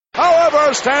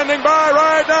because standing by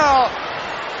right now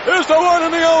is the one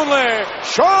and the only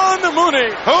Sean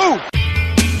Mooney. Who?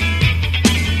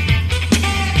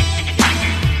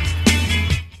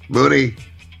 Mooney,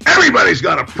 everybody's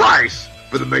got a price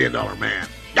for the $1 Million Man.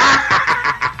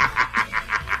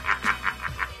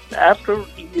 After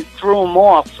you threw him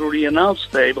off through the announce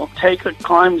table, Taker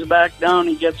climbs back down,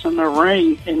 he gets in the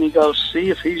ring, and he goes, see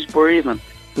if he's breathing.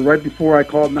 Right before I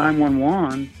called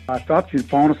 911, I thought she'd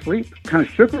fallen asleep. Kind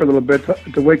of shook her a little bit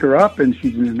to wake her up, and she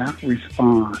did not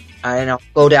respond. I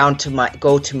go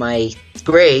to my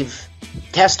grave,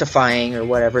 testifying or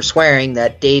whatever, swearing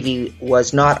that Davey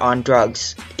was not on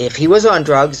drugs. If he was on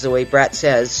drugs, the way Brett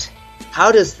says,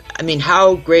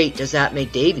 how great does that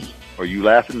make Davey? Are you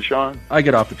laughing, Sean? I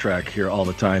get off the track here all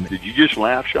the time. Did you just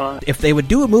laugh, Sean? If they would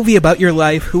do a movie about your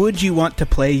life, who would you want to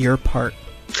play your part?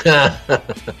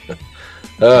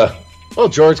 Well,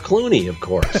 George Clooney, of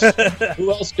course.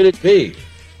 Who else could it be?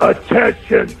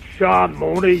 Attention, Sean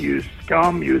Mooney, you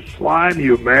scum, you slime,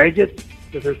 you maggot.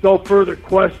 If there's no further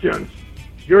questions,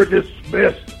 you're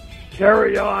dismissed.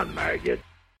 Carry on, maggot.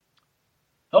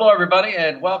 Hello, everybody,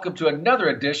 and welcome to another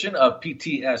edition of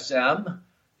PTSM.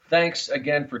 Thanks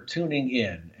again for tuning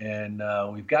in, and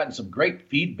we've gotten some great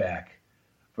feedback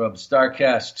from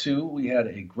StarCast 2. We had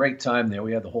a great time there.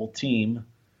 We had the whole team,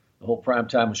 the whole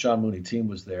Primetime with Sean Mooney team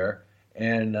was there,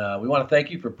 and we want to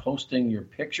thank you for posting your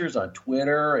pictures on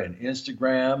Twitter and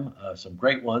Instagram, some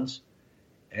great ones,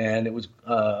 and it was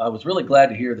I was really glad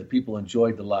to hear that people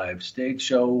enjoyed the live stage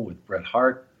show with Bret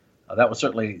Hart. That was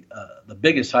certainly the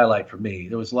biggest highlight for me.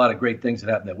 There was a lot of great things that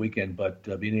happened that weekend,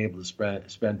 but being able to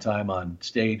spend time on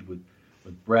stage with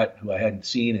Bret, who I hadn't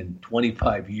seen in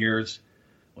 25 years,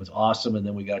 was awesome. And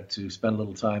then we got to spend a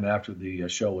little time after the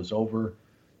show was over,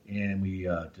 and we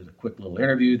did a quick little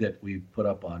interview that we put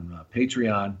up on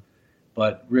Patreon.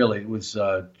 But really, it was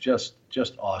just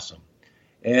awesome.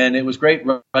 And it was great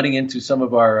running into some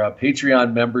of our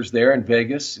Patreon members there in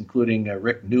Vegas, including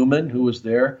Rick Newman, who was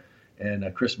there,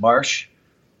 and Chris Marsh.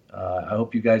 I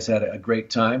hope you guys had a great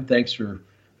time. Thanks for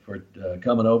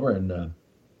coming over and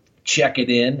checking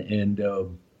in, and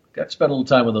got to spend a little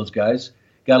time with those guys.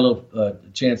 Got a little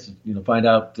chance to find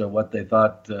out what they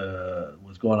thought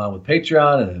was going on with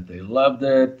Patreon, and if they loved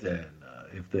it, and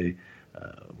if they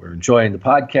were enjoying the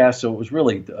podcast. So it was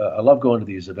really I love going to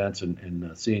these events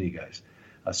and seeing you guys.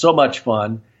 So much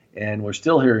fun. And we're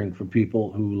still hearing from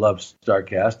people who love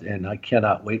StarCast, and I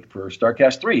cannot wait for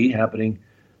StarCast 3 happening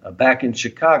back in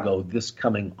Chicago this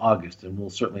coming August. And we'll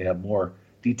certainly have more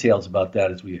details about that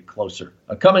as we get closer.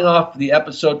 Coming off the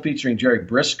episode featuring Jerry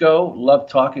Briscoe, loved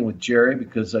talking with Jerry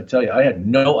because I tell you, I had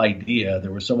no idea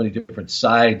there were so many different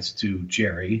sides to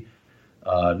Jerry.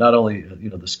 Not only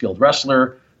the skilled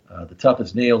wrestler, the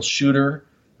toughest nails shooter.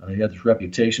 He had this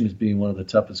reputation as being one of the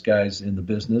toughest guys in the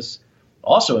business.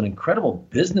 Also an incredible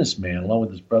businessman, along with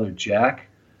his brother Jack,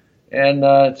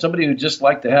 and somebody who just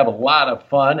liked to have a lot of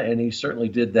fun, and he certainly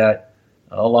did that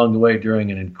along the way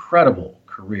during an incredible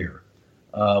career.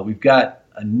 We've got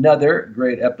another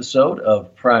great episode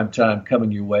of Primetime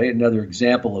coming your way, another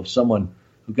example of someone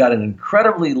who got an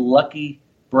incredibly lucky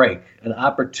break, an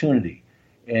opportunity,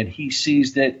 and he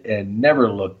seized it and never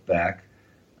looked back.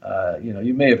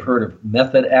 You may have heard of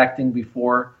method acting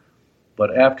before,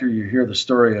 but after you hear the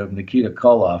story of Nikita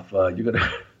Koloff, you're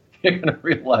gonna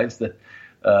realize that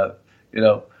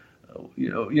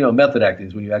method acting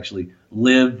is when you actually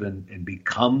live and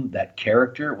become that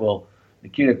character. Well,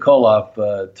 Nikita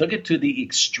Koloff took it to the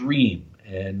extreme,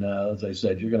 and as I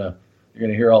said, you're gonna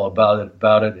hear all about it,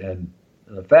 and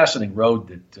the fascinating road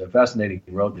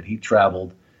that he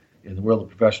traveled in the world of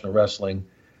professional wrestling,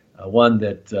 one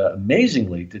that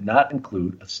amazingly did not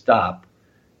include a stop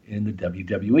in the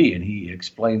WWE, and he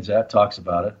explains that, talks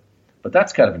about it. But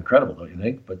that's kind of incredible, don't you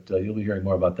think? But you'll be hearing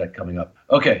more about that coming up.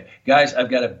 Okay, guys, I've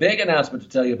got a big announcement to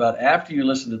tell you about after you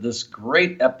listen to this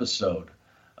great episode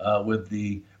with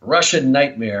the Russian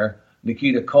Nightmare,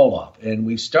 Nikita Koloff. And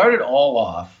we started all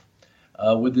off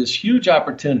with this huge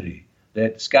opportunity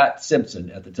that Scott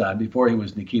Simpson, at the time, before he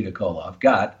was Nikita Koloff,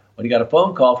 got when he got a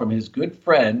phone call from his good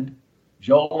friend,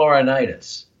 Joe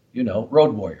Laurinaitis,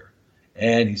 Road Warrior.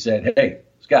 And he said, hey,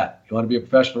 Scott, you want to be a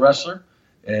professional wrestler?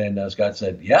 And Scott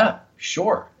said, yeah,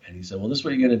 sure. And he said, well, this is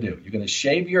what you're going to do. You're going to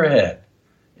shave your head,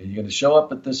 and you're going to show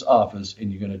up at this office,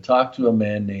 and you're going to talk to a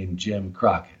man named Jim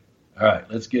Crockett. All right,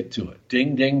 let's get to it.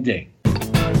 Ding, ding, ding.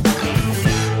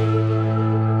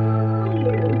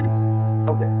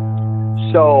 Okay.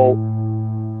 So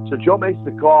Joe makes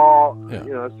the call.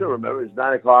 Yeah. I still remember. It's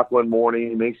 9 o'clock one morning.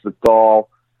 He makes the call,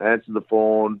 answers the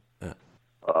phone, and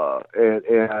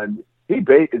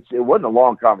it wasn't a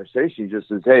long conversation. He just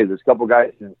says, hey, there's a couple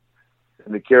guys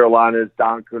in the Carolinas,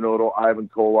 Don Cornotto, Ivan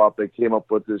Koloff, they came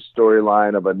up with this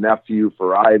storyline of a nephew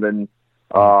for Ivan,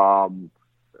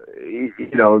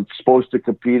 supposed to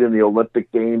compete in the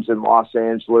Olympic Games in Los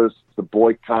Angeles, the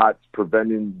boycott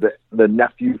preventing the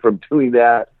nephew from doing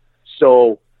that.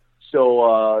 So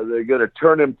they're going to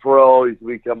turn him pro. He's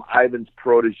become Ivan's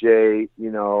protege,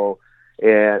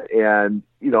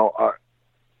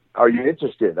 are you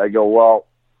interested? I go, well,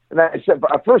 and I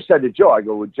first said to Joe, I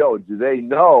go, well, Joe, do they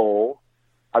know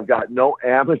I've got no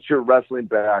amateur wrestling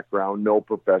background, no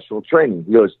professional training?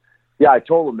 He goes, yeah, I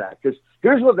told him that. Because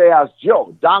here's what they asked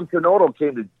Joe. Don Cornotto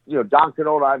Don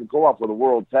Cornotto, Ivan Koloff were the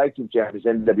world tag team champions,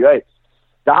 NWA.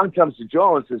 Don comes to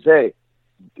Joe and says, hey,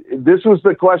 this was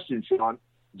the question, Sean.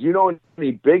 Do you know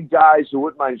any big guys who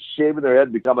wouldn't mind shaving their head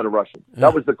and becoming a Russian? Yeah.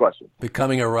 That was the question.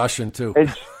 Becoming a Russian, too.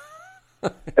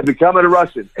 And becoming a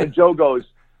Russian. And Joe goes,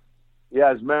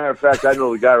 yeah, as a matter of fact, I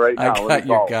know the guy right now. I got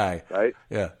your guy. Right?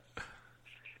 Yeah.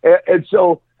 And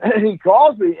so he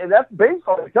calls me, and that's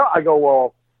basically, I go,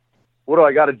 well, what do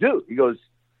I got to do? He goes,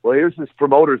 well, here's this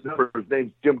promoter's number. His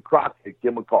name's Jim Crockett.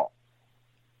 Give him a call.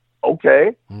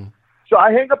 Okay. So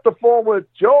I hang up the phone with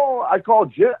Joe. I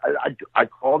called Jim. I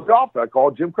called the office. I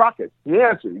called Jim Crockett. He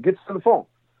answered. He gets on the phone.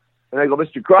 And I go,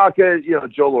 Mr. Crockett,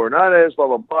 Joe Laurinaitis, blah,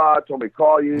 blah, blah, told me to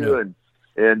call you. Yeah.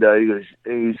 And he goes,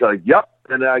 and he's like, yep.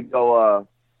 And I go,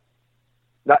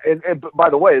 and by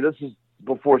the way, this is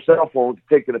before cell phones,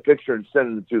 taking a picture and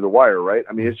sending it through the wire, right?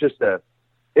 I mean, it's just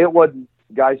it wasn't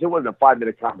a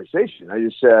 5-minute conversation. I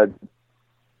just said,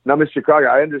 now, Mr. Crockett,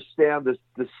 I understand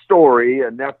the story,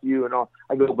 a nephew and all.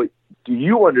 I go, but do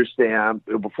you understand,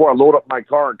 before I load up my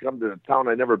car and come to a town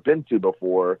I've never been to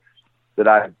before, that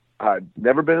I've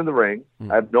never been in the ring.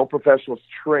 I have no professional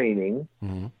training.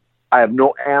 I have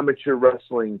no amateur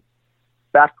wrestling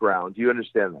background. Do you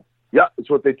understand that? Yeah, that's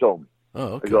what they told me.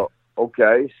 Oh, okay. I go,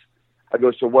 okay. I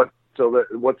go,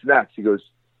 what's next? He goes,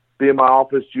 be in my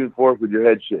office June 4th with your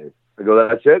head shaved. I go,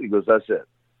 that's it? He goes, that's it.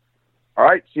 All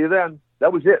right, see you then.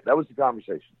 That was it. That was the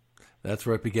conversation. That's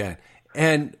where it began.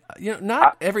 And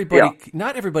not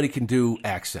everybody can do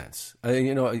accents.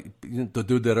 To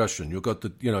do the Russian, you got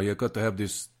to have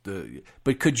this.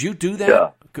 But could you do that?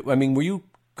 Yeah. I mean, were you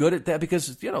good at that?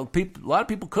 Because a lot of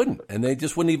people couldn't, and they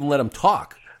just wouldn't even let them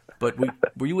talk. But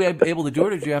were you able to do it,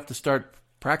 or did you have to start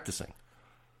practicing?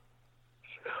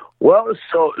 Well,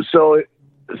 so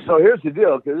here's the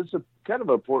deal, because it's a kind of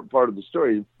an important part of the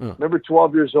story. Yeah. Remember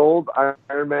 12 years old,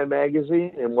 Iron Man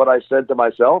magazine, and what I said to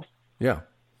myself? Yeah.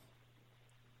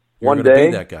 One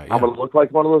day, that guy. Yeah. I'm going to look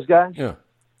like one of those guys. Yeah.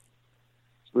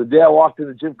 So the day I walked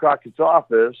into Jim Crockett's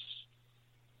office,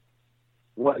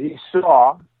 what he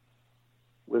saw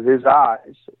with his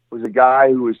eyes was a guy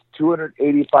who was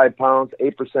 285 pounds,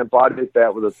 8% body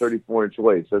fat with a 34-inch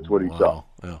waist. That's what he saw.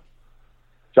 Yeah.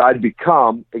 So I'd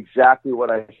become exactly what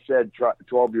I said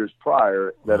 12 years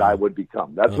prior that I would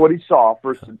become. That's what he saw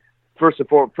first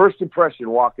impression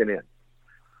walking in.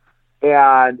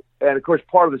 And of course,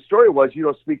 part of the story was you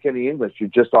don't speak any English. You're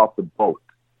just off the boat.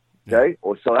 Okay?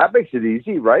 Well, so that makes it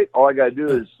easy, right? All I got to do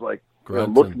is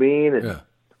look mean and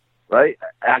right,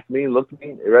 act mean, look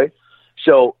mean, right?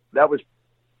 So that was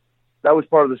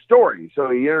part of the story. So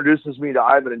he introduces me to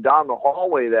Ivan and Don in the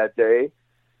hallway that day.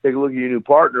 Take a look at your new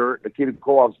partner. Nikita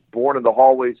Koloff was born in the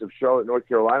hallways of Charlotte, North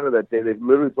Carolina that day. They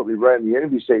literally put me right in the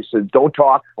interview stage. Said, don't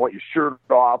talk. I want your shirt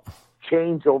off.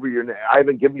 Chains over your neck.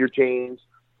 Ivan, give me your chains.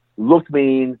 Look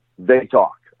mean. They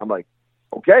talk. I'm like,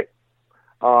 okay.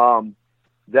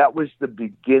 That was the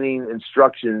beginning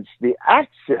instructions. The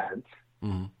accent,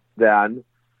 then,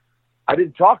 I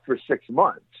didn't talk for 6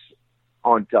 months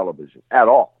on television at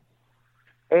all.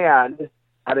 And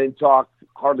I didn't talk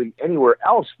hardly anywhere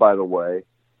else, by the way,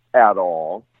 at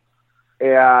all.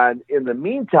 And in the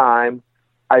meantime,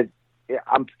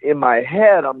 I'm in my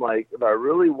head, I'm like, if I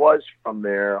really was from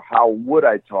there, how would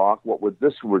I talk? What would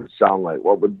this word sound like?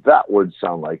 What would that word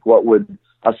sound like? What would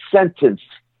a sentence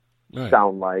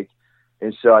sound like?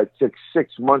 And so I took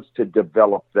 6 months to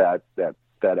develop that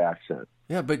accent.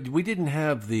 Yeah, but we didn't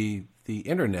have the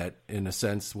internet in a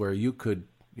sense where you could,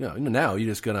 now you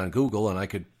just get on Google and I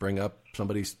could bring up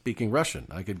somebody speaking Russian.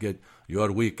 I could get, you're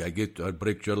weak, I'd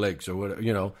break your legs or whatever,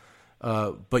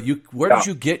 but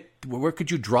where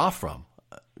could you draw from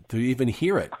to even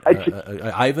hear it?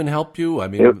 Ivan helped you? I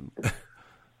mean...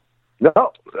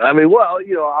 No, I mean, well,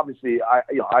 obviously,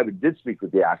 Ivan did speak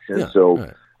with the accent,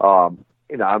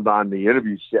 I'm on the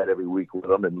interview set every week with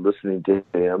him and listening to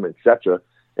him, etc.,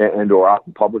 and or out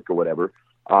in public or whatever.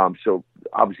 So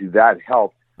obviously that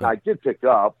helped. And I did pick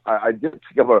up. I did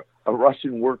pick up a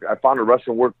Russian work. I found a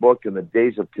Russian workbook in the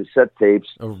days of cassette tapes.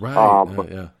 Oh,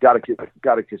 right. Got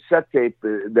a cassette tape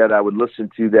that I would listen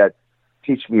to that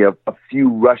teach me a few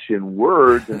Russian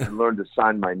words and then learn to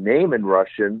sign my name in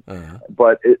Russian.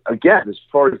 But again, as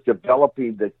far as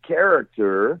developing the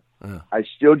character, I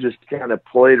still just kind of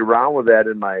played around with that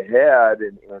in my head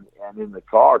and in the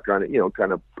car, kind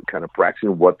of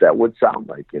practicing what that would sound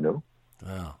like,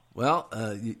 Wow. Well,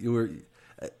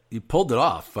 you pulled it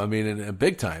off. I mean, in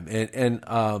big time, and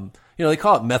they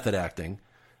call it method acting,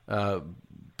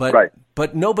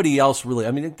 but nobody else really.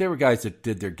 I mean, there were guys that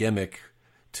did their gimmick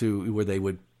to where they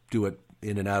would do it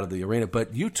in and out of the arena,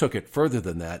 but you took it further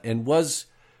than that. And was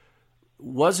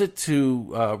it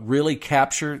to really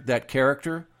capture that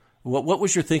character? What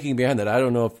was your thinking behind that? I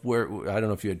don't know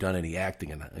if you had done any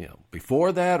acting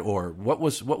before that, or what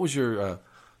was your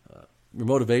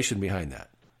motivation behind that?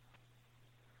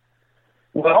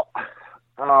 Well,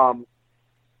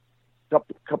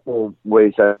 couple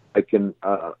ways I can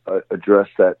address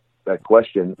that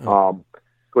question. Of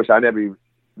course, I never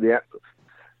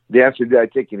the answer, did I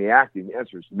take any acting? The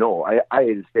answer is no. I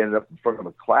hated standing up in front of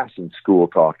a class in school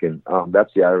talking.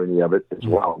 That's the irony of it as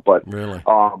well. But really,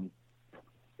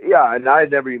 yeah, and I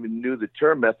never even knew the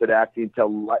term method acting until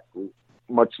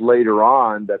much later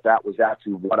on that was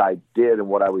actually what I did and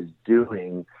what I was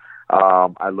doing.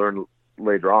 I learned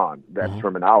later on that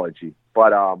terminology.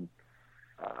 But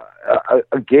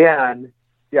again,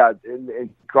 yeah, in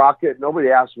Crockett, nobody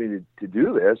asked me to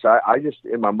do this. I just,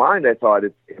 in my mind, I thought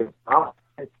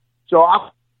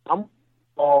I'm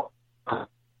all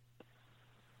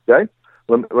okay.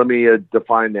 Let me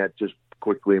define that just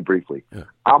quickly and briefly. Yeah.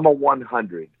 I'm a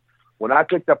 100. When I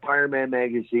picked up Iron Man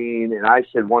magazine and I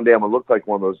said one day I'm going to look like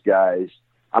one of those guys,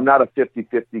 I'm not a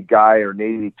 50-50 guy or an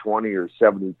 80-20 or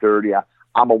 70-30.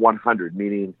 I'm a 100,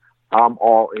 meaning I'm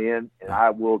all in and I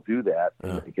will do that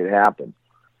and make it happen.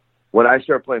 When I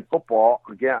start playing football,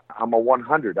 again, I'm a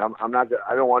 100. I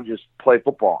don't want to just play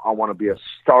football. I want to be a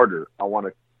starter. I want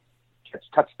to catch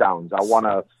touchdowns. I want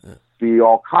to be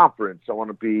all conference. I want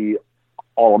to be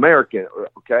all American.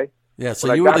 Okay. Yeah.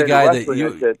 So you were the guy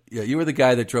you were the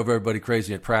guy that drove everybody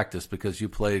crazy at practice because you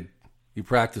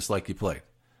practiced like you played.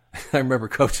 I remember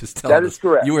coaches telling us. That is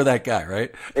correct. You were that guy,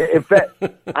 right? In fact,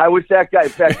 I was that guy. In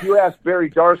fact, you ask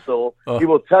Barry Darsow, he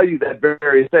will tell you that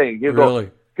very thing. He'll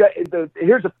really? Go,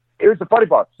 here's the funny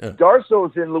part. Yeah.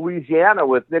 Darso's in Louisiana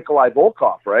with Nikolai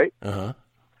Volkov, right? Uh-huh.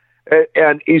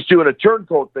 And he's doing a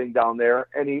turncoat thing down there,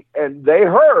 and they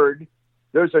heard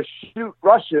there's a shooting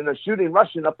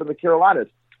Russian up in the Carolinas.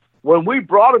 When we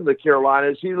brought him to the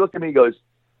Carolinas, he looked at me and goes,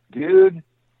 "Dude,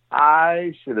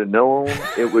 I should have known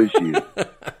it was you."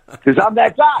 Because I'm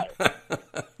that guy.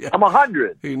 Yeah. I'm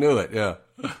 100. He knew it, yeah.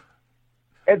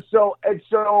 And so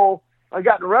I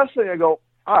got into wrestling. I go,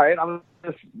 all right, I'm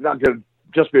not going to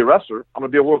just be a wrestler. I'm going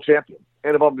to be a world champion.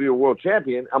 And if I'm going to be a world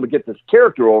champion, I'm going to get this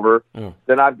character over.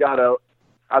 Then I've got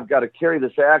to carry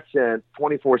this accent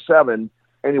 24/7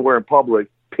 anywhere in public.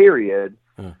 Period.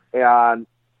 And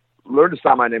learn to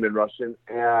sign my name in Russian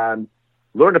and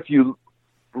learn a few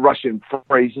Russian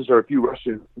phrases or a few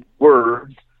Russian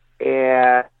words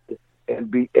and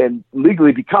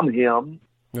legally become him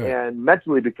and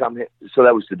mentally become him. So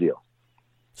that was the deal.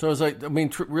 So it was like, I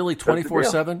mean, really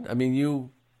 24/7? I mean, you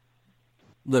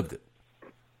lived it.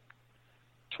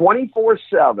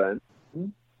 24/7.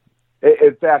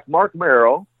 In fact, Mark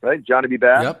Merrill, right? Johnny B.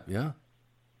 Bass? Yep, yeah.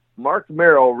 Mark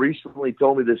Merrill recently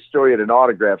told me this story at an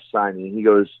autograph signing. He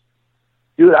goes,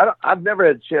 dude, I've never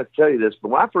had a chance to tell you this, but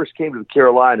when I first came to the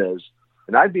Carolinas,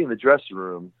 and I'd be in the dressing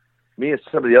room, me and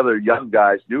some of the other young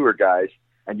guys, newer guys,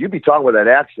 and you'd be talking with that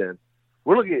accent.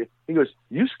 We're looking at you. He goes,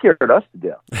 you scared us to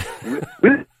death. we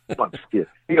didn't want to scare.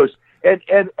 He goes, and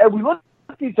we looked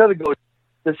at each other and go,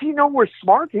 does he know we're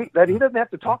smart? That he doesn't have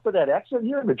to talk with that accent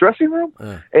here in the dressing room?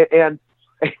 And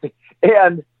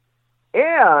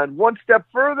one step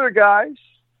further, guys,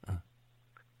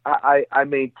 I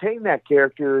maintained that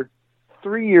character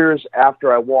 3 years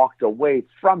after I walked away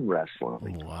from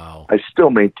wrestling. Wow. I still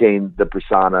maintain the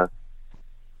persona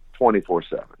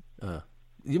 24/7.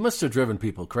 You must have driven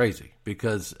people crazy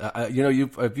because, have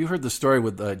you heard the story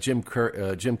with Jim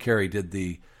Carrey did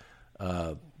the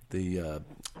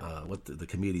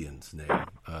comedian's name?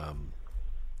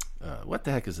 What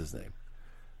the heck is his name?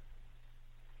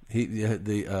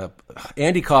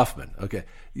 Andy Kaufman. Okay,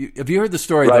 have you heard the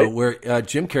story though, where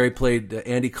Jim Carrey played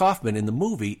Andy Kaufman in the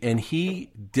movie, and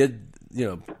he did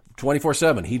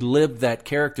 24/7. He lived that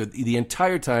character the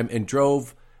entire time and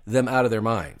drove them out of their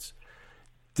minds.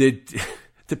 Did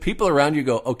the people around you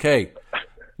go, okay,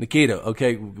 Nikita?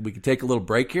 Okay, we can take a little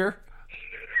break here.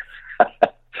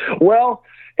 Well,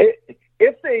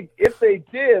 if they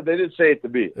did, they didn't say it to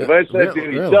me. If I said it to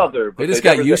each other, they just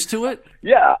got used to it.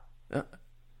 Yeah.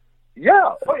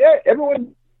 Yeah. Oh, yeah.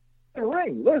 in the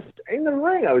ring. Listen, in the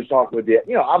ring, I was talking with you.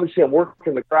 Obviously I'm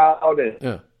working the crowd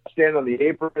and standing on the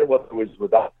apron, whether it was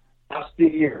with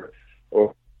Dusty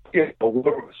or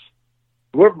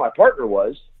whoever my partner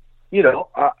was,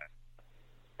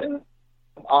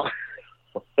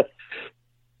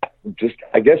 just,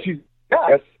 I guess you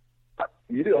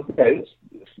do. Okay,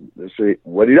 this is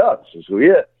what he does. This is who he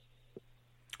is.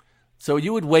 So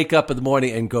you would wake up in the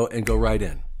morning and go right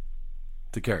in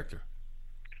to character.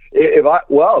 If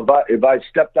I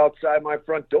stepped outside my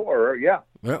front door, yeah.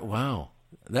 Wow,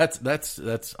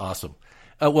 that's awesome.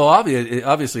 Well,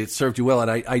 obviously it served you well, and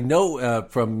I know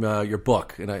from your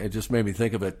book, and it just made me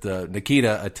think of it,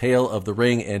 Nikita, A Tale of the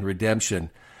Ring and Redemption.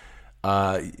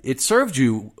 It served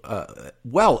you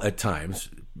well at times,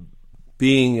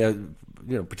 being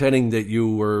pretending that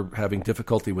you were having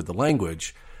difficulty with the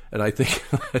language, and I think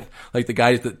like the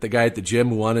guy at the gym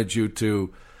who wanted you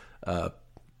to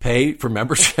pay for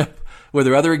membership. Were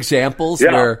there other examples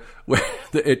where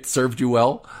it served you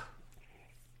well?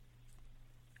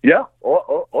 Yeah.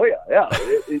 Oh yeah.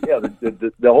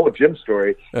 The whole gym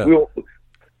story. Yeah.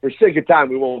 For sake of time,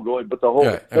 we won't go in. But the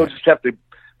whole they'll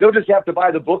just have to buy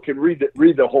the book and read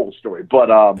the whole story. But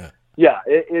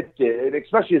it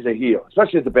especially as a heel,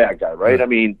 especially as a bad guy, right? Yeah. I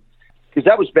mean, because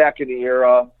that was back in the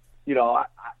era.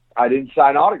 I didn't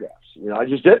sign autographs. I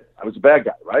just did. I was a bad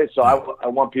guy, right? So I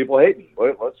want people to hate me.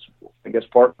 Well, I guess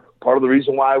part of the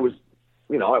reason why I was,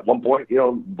 at one point,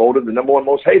 voted the number one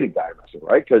most hated guy in wrestling,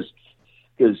 right? Because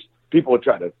people would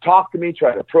try to talk to me,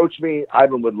 try to approach me.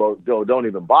 Ivan would go, don't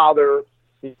even bother,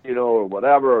 or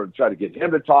whatever, or try to get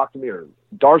him to talk to me, or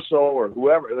Darso, or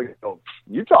whoever. Like,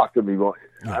 you talk to me. Well,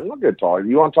 I'm not going to talk.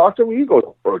 You want to talk to me? You go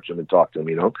approach him and talk to him,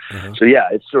 Uh-huh. So, yeah,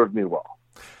 it served me well.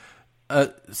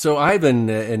 So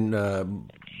Ivan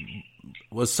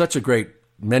was such a great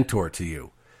mentor to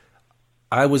you.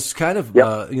 I was kind of,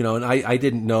 and I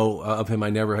didn't know of him. I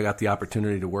never got the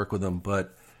opportunity to work with him,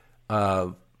 but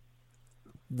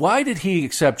why did he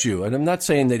accept you? And I'm not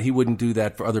saying that he wouldn't do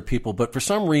that for other people, but for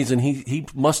some reason he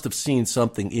must have seen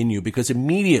something in you, because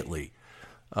immediately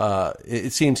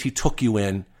it seems he took you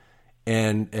in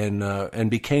and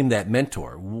became that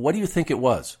mentor. What do you think it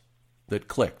was that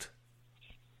clicked?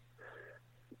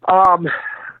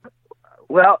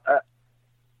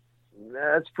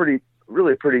 That's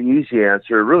really pretty easy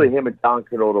answer. Really, him and Don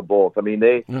Canota both. I mean,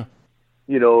 because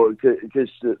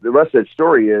the rest of that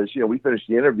story is, we finished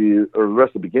the interview, or the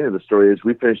rest of the beginning of the story is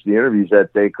we finished the interviews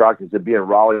that day. Crockett said, be in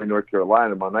Raleigh, North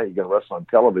Carolina tomorrow night. You're going to wrestle on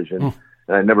television.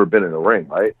 And I'd never been in a ring,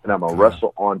 right? And I'm going to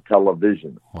wrestle on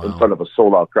television in front of a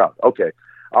sold-out crowd. Okay.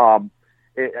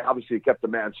 Obviously, it kept the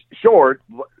match short.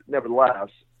 Nevertheless,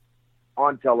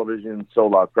 on television,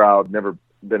 sold-out crowd, never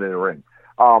been in a ring.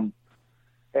 But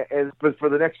for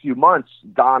the next few months,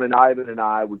 Don and Ivan and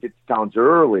I would get to towns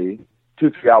early,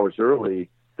 2-3 hours early.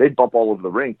 They'd bump all over the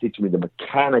ring, teaching me the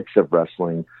mechanics of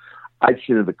wrestling. I'd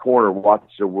sit in the corner, watch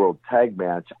the world tag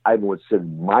match. Ivan would sit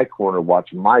in my corner,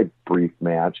 watch my brief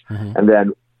match. Mm-hmm. And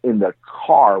then in the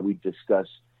car, we'd discuss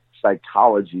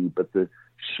psychology. But the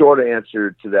short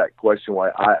answer to that question,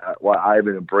 why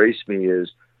Ivan embraced me, is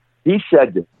he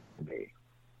said to me,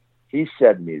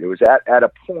 there was at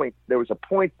a point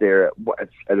there at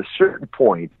a certain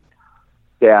point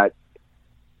that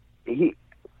he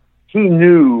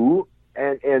knew,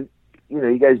 and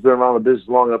you guys been around the business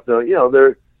long enough to know,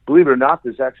 there, believe it or not,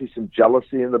 there's actually some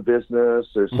jealousy in the business.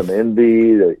 There's some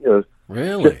envy.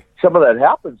 Really? Some of that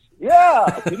happens.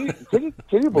 Yeah. Can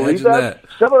you believe that?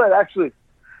 Some of that actually.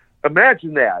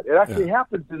 Imagine that. It actually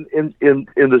happens in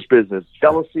this business.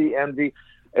 Jealousy, envy.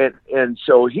 And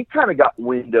so he kind of got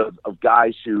wind of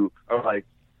guys who are like,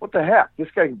 what the heck?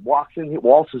 This guy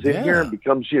waltzes in here and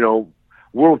becomes,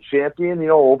 world champion,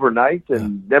 overnight,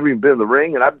 and never even been in the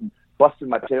ring. And I've been busting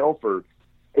my tail for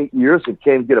 8 years and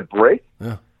can't get a break.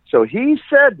 Yeah. So he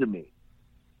said to me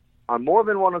on more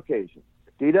than one occasion,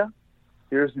 Nikita,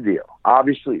 here's the deal.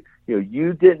 Obviously,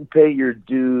 you didn't pay your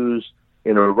dues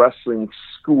in a wrestling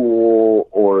school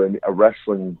or in a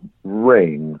wrestling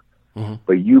ring. Mm-hmm.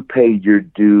 But you paid your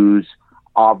dues,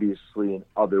 obviously, in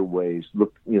other ways.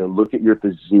 Look at your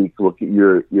physique, look at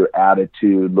your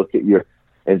attitude,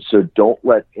 and so don't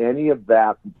let any of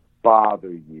that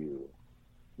bother you.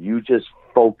 You just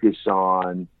focus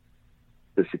on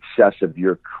the success of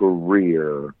your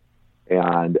career,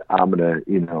 and I'm gonna,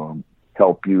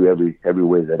 help you every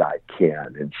way that I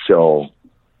can. And so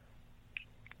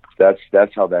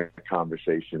that's how that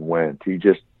conversation went. He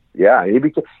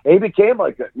became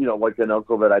like an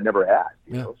uncle that I never had.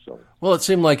 So. Well, it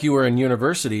seemed like you were in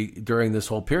university during this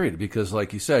whole period, because,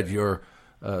 like you said, you're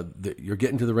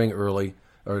getting to the ring early,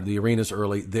 or the arenas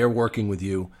early. They're working with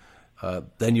you.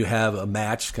 Then you have a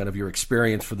match, kind of your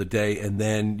experience for the day, and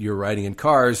then you're riding in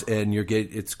cars, and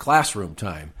it's classroom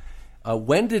time.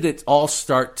 When did it all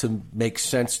start to make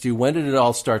sense to you? When did it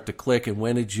all start to click, and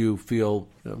when did you feel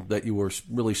that you were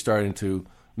really starting to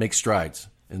make strides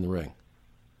in the ring?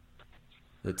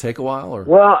 Did it take a while, or?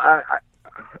 Well,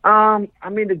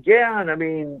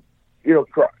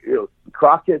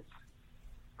 Crockett's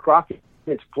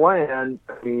plan.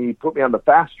 I mean, he put me on the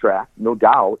fast track, no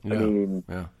doubt.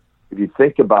 Yeah. If you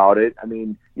think about it, I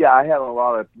had a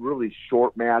lot of really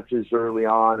short matches early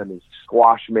on.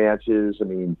 Squash matches.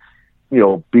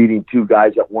 Beating two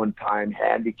guys at one time,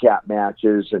 handicap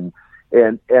matches, and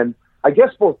I guess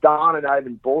both Don and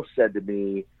Ivan both said to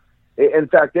me. In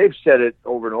fact, they've said it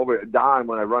over and over. Don,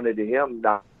 when I run into him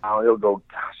now, he'll go,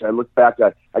 "Gosh, I look back,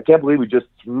 I can't believe we just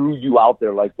threw you out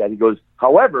there like that." He goes,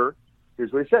 "However,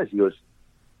 here's what he says. He goes,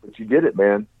 but you did it,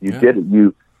 man. You did it.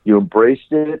 You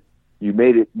embraced it. You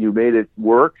made it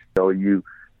work. I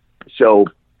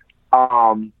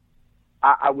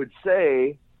would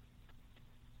say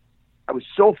I was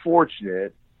so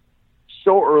fortunate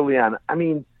so early on. A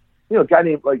guy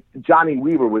named like Johnny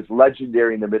Weaver was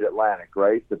legendary in the Mid-Atlantic,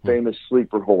 right? The famous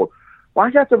sleeper hold. Well,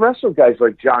 I got to wrestle guys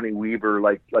like Johnny Weaver,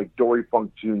 like Dory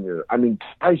Funk Jr.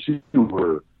 Guys who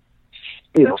were,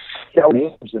 stellar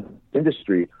names in the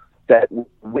industry that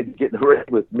would get in the ring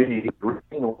with me,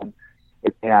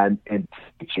 and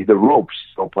teach you the ropes,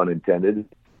 no pun intended.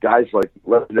 Guys like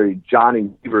legendary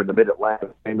Johnny Weaver in the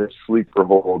Mid-Atlantic, famous sleeper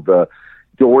hold,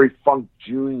 Dory Funk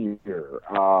Jr.,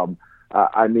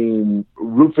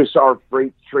 Rufus R.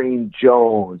 Freight Train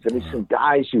Jones. Some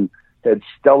guys who had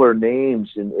stellar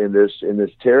names in this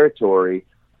territory,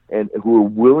 and who were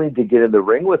willing to get in the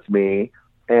ring with me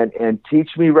and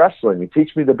teach me wrestling and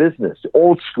teach me the business,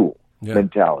 old school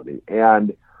mentality.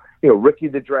 And Ricky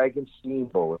the Dragon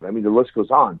Steamboat. The list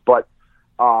goes on. But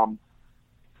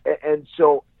and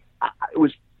so I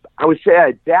would say I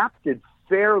adapted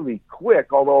fairly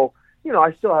quick, although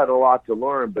I still had a lot to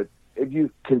learn. But if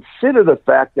you consider the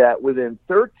fact that within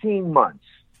 13 months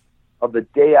of the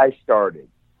day I started,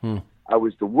 I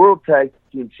was the World Tag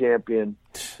Team Champion,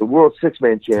 the World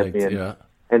Six-Man Champion,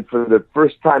 and for the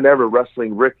first time ever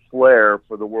wrestling Ric Flair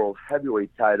for the World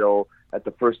Heavyweight title at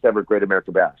the first ever Great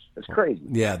American Bash. It's crazy.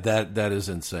 Yeah, that is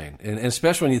insane. And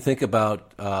especially when you think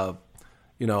about,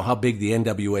 how big the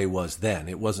NWA was then.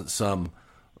 It wasn't some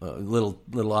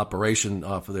little operation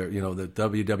off of there. The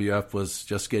WWF was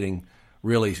just getting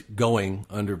really going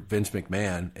under Vince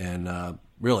McMahon, and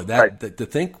really to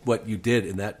think what you did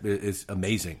in that is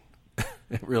amazing.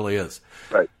 It really is.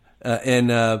 Right. I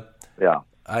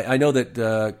know that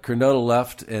Kernodle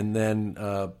left, and then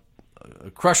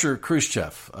Crusher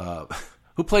Khrushchev.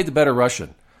 Who played the better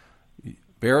Russian,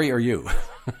 Barry or you?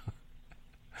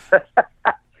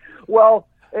 Well,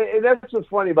 and that's what's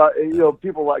funny about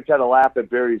people kind of laugh at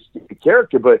Barry's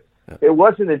character, but it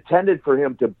wasn't intended for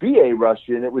him to be a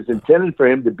Russian. It was intended for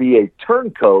him to be a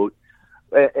turncoat,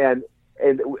 and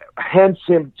hence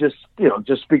him just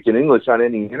speaking English on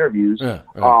any interviews. Yeah,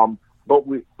 right. But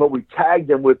we tagged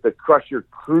him with the Crusher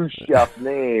Khrushchev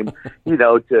name,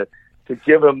 to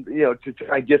give him, to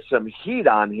try and get some heat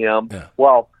on him. Yeah.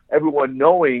 While everyone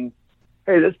knowing,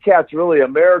 hey, this cat's really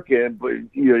American, but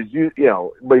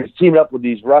but he's teaming up with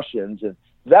these Russians, and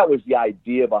that was the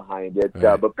idea behind it.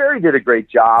 Right. But Barry did a great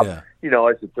job, as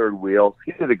the third wheel.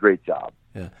 He did a great job.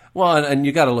 Yeah. Well, and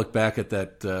you got to look back at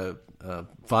that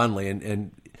fondly,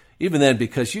 and even then,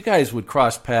 because you guys would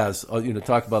cross paths.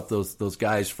 Talk about those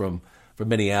guys from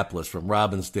Minneapolis, from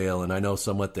Robbinsdale, and I know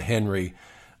somewhat the Henry.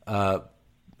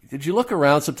 Did you look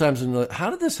around sometimes and how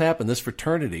did this happen? This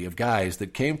fraternity of guys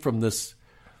that came from this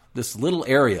little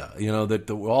area, that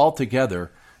were all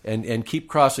together and keep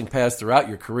crossing paths throughout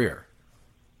your career.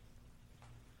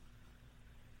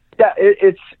 Yeah,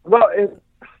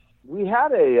 we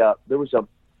had there was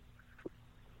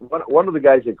one of the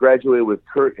guys that graduated with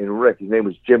Kurt and Rick. His name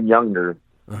was Jim Youngner.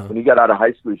 Uh-huh. When he got out of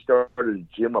high school, he started a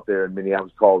gym up there in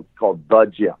Minneapolis called The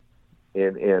Gym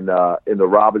in the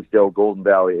Robbinsdale, Golden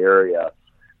Valley area.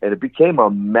 And it became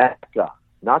a mecca,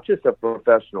 not just of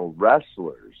professional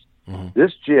wrestlers. Mm-hmm.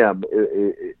 This gym,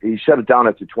 he shut it down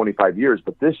after 25 years,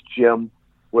 but this gym,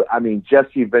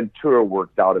 Jesse Ventura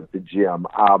worked out at the gym.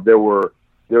 There were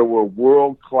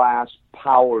world-class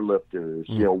power lifters,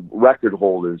 record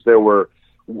holders. There were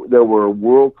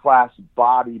world-class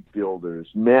bodybuilders,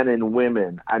 men and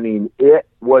women. It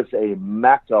was a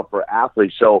mecca for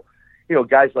athletes. So,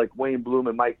 guys like Wayne Bloom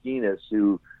and Mike Enos,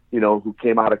 who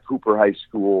came out of Cooper High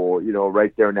School,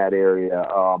 right there in that area.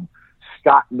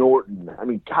 Scott Norton.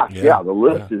 The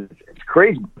list is it's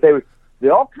crazy. They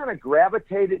all kind of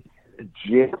gravitated to the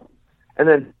gym, And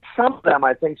then some of them,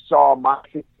 I think, saw my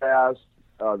success,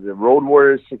 the Road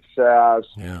Warriors' success,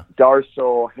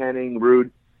 Darso, Henning,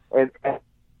 Rude, and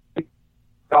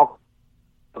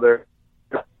they're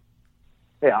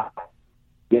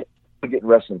getting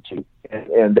wrestling too,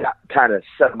 and that kind of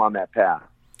set them on that path.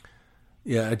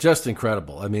 Yeah, just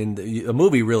incredible. I mean, a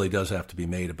movie really does have to be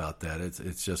made about that.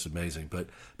 It's just amazing.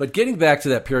 But getting back to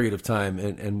that period of time,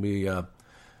 and we kind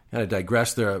of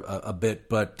digressed there a bit,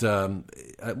 but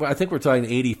I think we're talking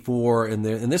 84, and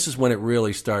this is when it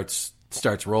really starts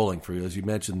rolling for you. As you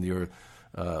mentioned, your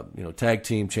tag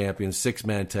team champions,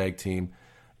 6-man tag team,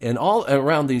 and all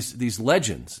around these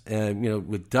legends. And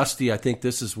with Dusty, I think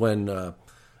this is when.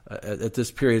 At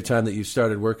this period of time that you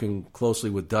started working closely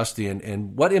with Dusty,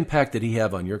 and what impact did he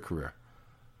have on your career?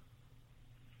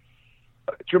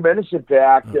 Tremendous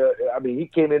impact. I mean, he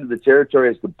came into the territory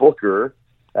as the booker.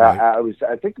 Right.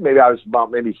 I think I was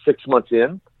about 6 months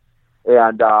in,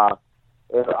 and I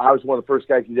was one of the first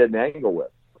guys he did an angle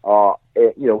with.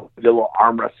 Did a little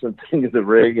arm wrestling thing in the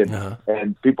ring,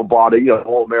 and people bought it.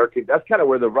 Whole American. That's kind of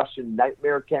where the Russian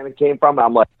Nightmare kind of came from.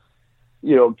 I'm like.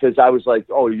 Because I was like,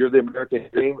 oh, you're the American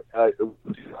Dream, I'll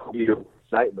be your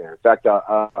nightmare. In fact,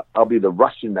 I'll be the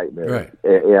Russian Nightmare, right.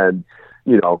 and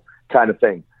kind of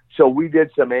thing. So we did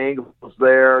some angles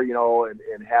there,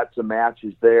 and had some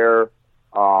matches there.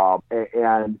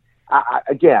 And I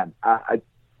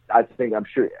think I'm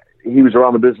sure he was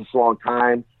around the business a long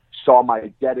time, saw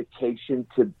my dedication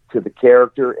to the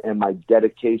character and my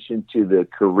dedication to the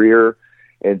career,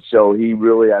 and so he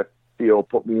really,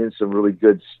 put me in some really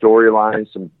good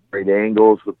storylines, some great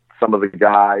angles with some of the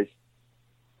guys,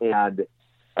 and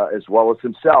as well as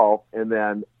himself. And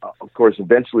then, of course,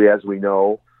 eventually, as we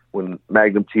know, when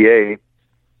Magnum TA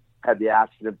had the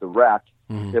accident, the wreck,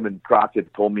 him and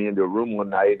Crockett pulled me into a room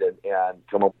one night and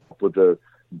come up with a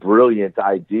brilliant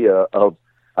idea of,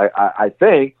 I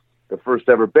think, the first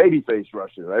ever babyface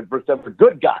Russian, right? First ever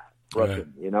good guy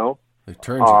Russian, right. They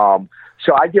turned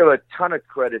so I give a ton of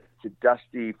credit to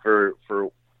Dusty for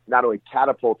not only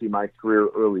catapulting my career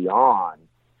early on,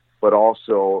 but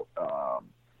also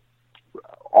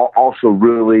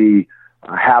really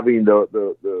having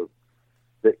the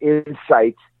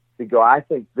insight to go, I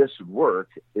think this would work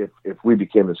if we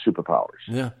became the Superpowers.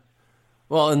 Yeah.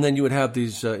 Well, and then you would have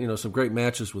these some great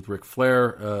matches with Ric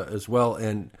Flair as well,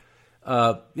 and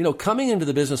coming into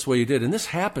the business the way you did, and this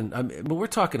happened. I mean, we're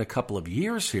talking a couple of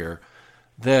years here.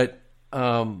 That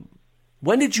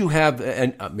when did you have,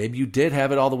 and maybe you did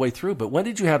have it all the way through, but when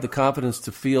did you have the confidence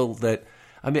to feel that,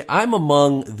 I mean, I'm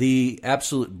among the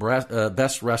absolute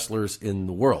best wrestlers in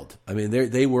the world. I mean,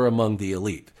 they were among the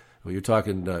elite. Well, you're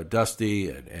talking Dusty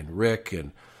and Rick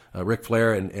and Ric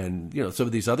Flair and some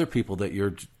of these other people that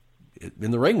you're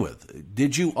in the ring with.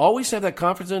 Did you always have that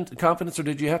confidence, or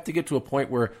did you have to get to a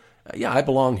point where, I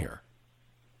belong here?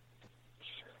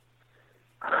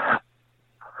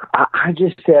 I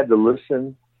just had to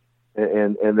listen,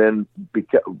 and then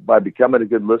by becoming a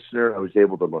good listener, I was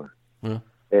able to learn.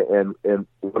 And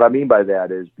what I mean by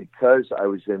that is because I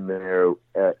was in there,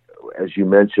 as you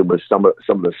mentioned, with some of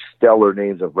the stellar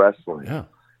names of wrestling,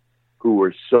 who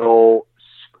were so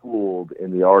schooled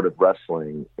in the art of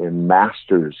wrestling and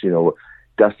masters.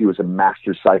 Dusty was a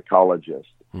master psychologist.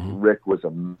 Rick was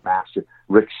a master.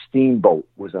 Rick Steamboat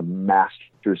was a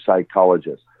master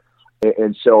psychologist,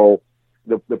 and so.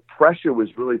 The pressure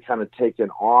was really kind of taken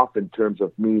off in terms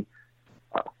of me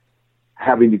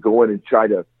having to go in and try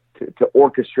to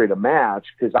orchestrate a match,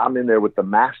 because I'm in there with the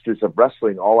masters of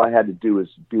wrestling. All I had to do is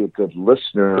be a good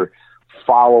listener,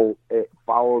 follow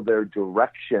their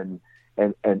direction,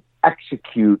 and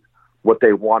execute what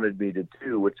they wanted me to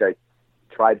do, which I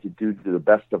tried to do to the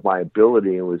best of my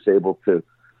ability and was able to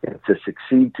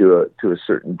succeed to a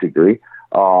certain degree.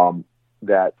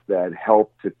 That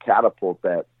helped to catapult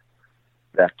that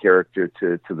character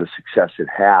to the success it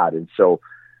had. And so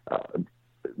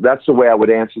that's the way I would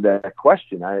answer that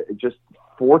question. I just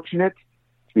fortunate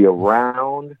to be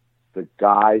around the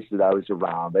guys that I was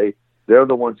around. They're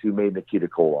the ones who made Nikita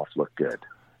Koloff look good.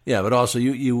 Yeah, but also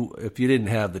you if you didn't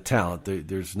have the talent,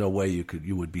 there's no way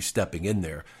you would be stepping in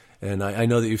there. And I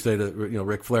know that you say that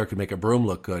Ric Flair could make a broom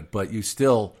look good, but you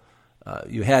still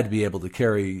you had to be able to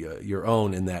carry your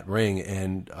own in that ring,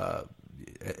 and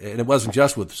it wasn't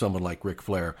just with someone like Ric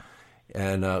Flair.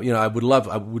 And I'd love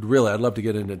to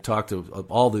get in and talk to a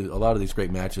lot of these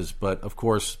great matches. But of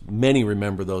course, many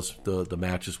remember the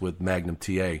matches with Magnum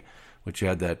TA, which you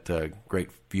had that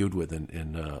great feud with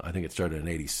in I think it started in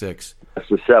 '86. That's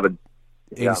the 7.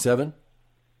 87.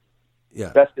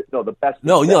 Yeah. The best.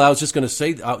 No. I was just going to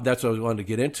say that's what I wanted to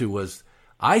get into was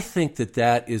I think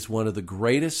that is one of the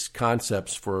greatest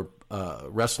concepts for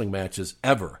wrestling matches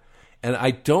ever. And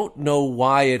I don't know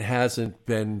why it hasn't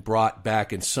been brought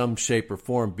back in some shape or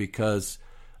form, because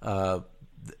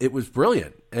it was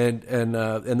brilliant and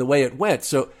the way it went.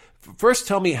 So first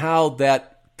tell me how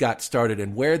that got started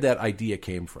and where that idea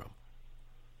came from.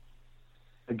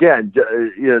 Again,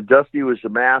 Dusty was a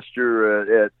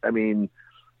master at,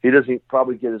 he doesn't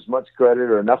probably get as much credit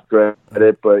or enough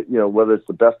credit, but, whether it's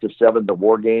the best of 7, the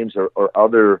War Games, or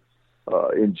other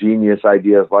ingenious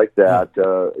ideas like that,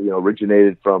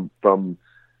 originated from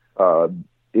my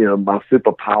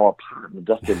superpower, the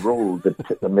Dusty Rhodes, the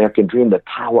American Dream, the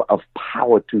power of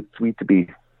power too sweet to be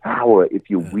power,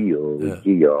 if you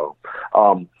will.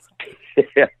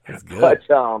 But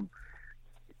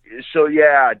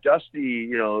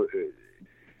Dusty,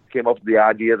 came up with the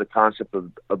idea, the concept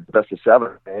of best of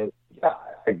 7, and I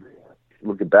agree.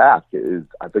 Looking back,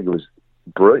 I think it was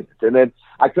brilliant. And then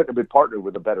I couldn't have been partnered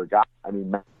with a better guy.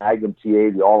 Magnum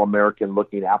TA, the all-American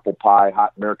looking apple pie,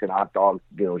 American hot dog,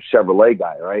 Chevrolet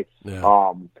guy, right?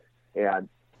 Yeah.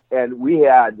 And we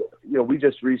had, we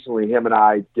just recently, him and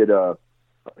I did a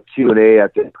Q&A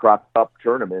at the Croc Cup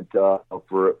tournament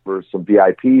for some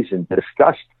VIPs, and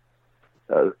discussed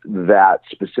that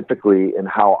specifically, and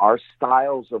how our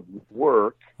styles of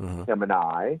work, him and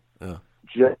I,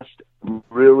 just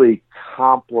really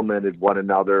complemented one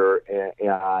another,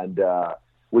 and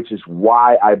which is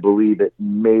why I believe it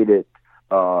made it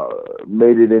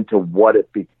into what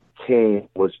it became,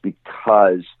 was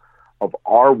because of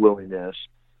our willingness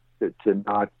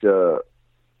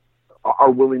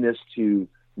our willingness to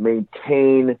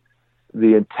maintain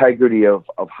the integrity of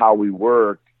how we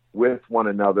work with one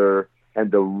another,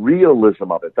 and the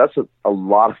realism of it. That's what a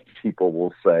lot of people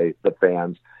will say, the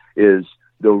fans, is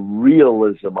the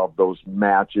realism of those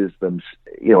matches,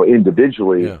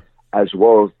 individually, as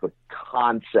well as the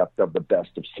concept of the best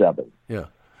of 7. Yeah,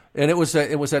 and it was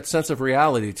that sense of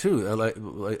reality too, like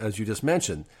as you just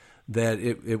mentioned, that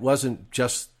it wasn't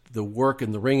just the work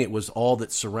in the ring; it was all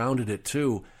that surrounded it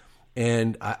too.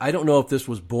 And I don't know if this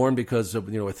was born because of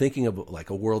we're thinking of like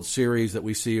a World Series that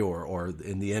we see, or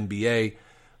in the NBA.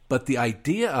 But the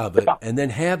idea of it, and then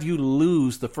have you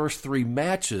lose the first 3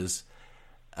 matches.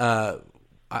 I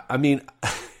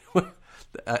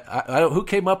don't, who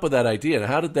came up with that idea, and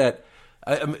how did that?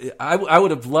 I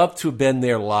would have loved to have been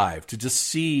there live to just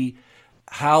see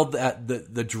how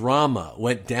the drama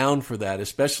went down for that,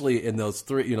 especially in those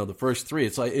 3, the first 3.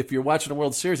 It's like if you're watching a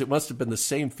World Series, it must have been the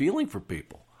same feeling for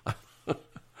people.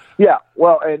 Yeah,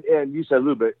 well, and you said a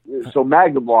little bit. So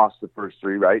Magnum lost the first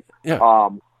 3, right? Yeah.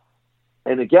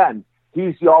 And again,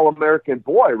 he's the all-American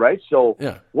boy, right? So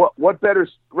what better,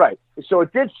 right? So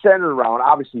it did center around,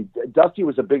 obviously, Dusty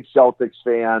was a big Celtics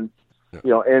fan,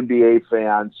 NBA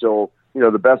fan. So,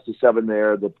 the best of 7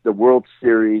 there, the World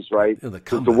Series, right?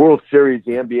 The World Series,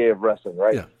 the NBA of wrestling,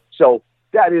 right? Yeah. So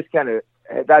that is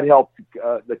that helped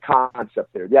the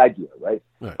concept there, the idea, right?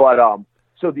 But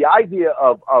so the idea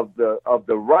of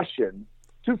the Russian,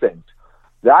 2 things.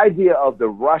 The idea of the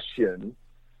Russian,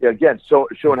 again,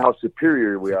 showing how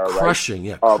superior we are, crushing,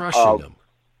 right? Crushing them.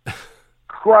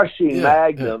 Crushing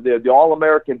Magnum, the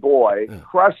all-American boy,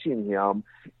 crushing him.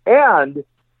 And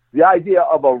the idea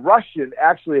of a Russian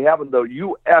actually having the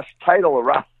U.S. title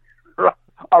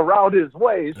around his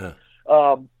waist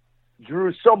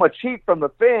drew so much heat from the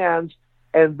fans.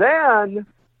 And then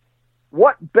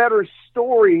what better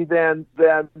story than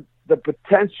the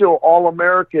potential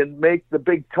all-American make the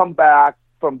big comeback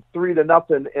from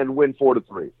 3-0 and win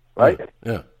 4-3, right?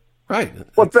 Yeah. Right.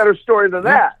 What better story than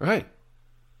that? Right.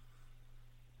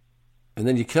 And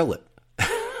then you kill it.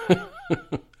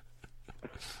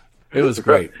 It was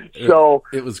great. So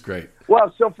it was great.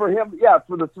 Well, so for him,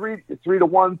 for the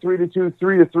 3-1, 3-2,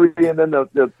 3-3, and then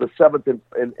the 7th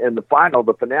and the final,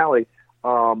 the finale,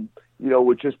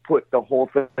 would just put the whole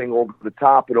thing over the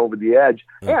top and over the edge.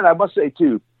 Yeah. And I must say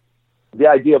too, the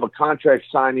idea of a contract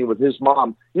signing with his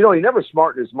mom, he never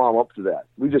smartened his mom up to that.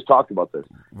 We just talked about this.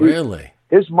 Really?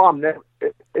 His mom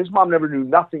never knew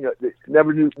nothing,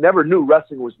 never knew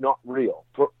wrestling was not real,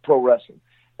 pro wrestling.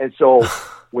 And so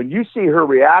when you see her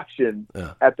reaction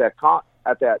at that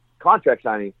contract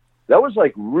signing, that was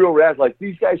like real reaction. Like,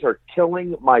 these guys are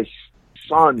killing my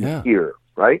son here,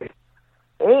 right?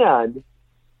 And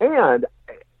it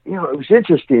was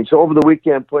interesting. So over the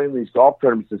weekend, playing these golf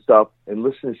tournaments and stuff, and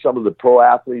listening to some of the pro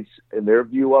athletes and their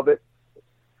view of it,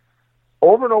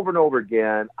 over and over and over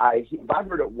again, if I've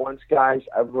heard it once, guys,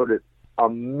 I've heard it a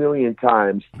million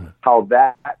times, how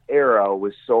that era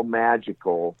was so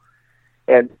magical.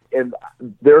 And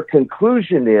their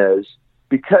conclusion is,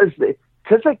 because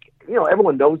because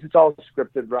everyone knows it's all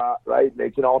scripted, right? They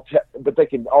can all, but they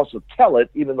can also tell it,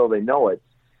 even though they know it.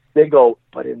 They go,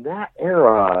 but in that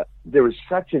era, there was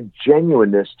such a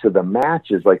genuineness to the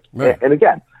matches. Like, right. And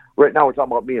again, right now we're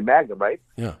talking about me and Magnum, right?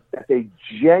 Yeah. That they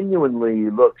genuinely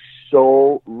look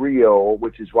so real,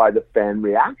 which is why the fan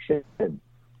reaction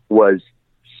was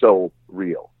so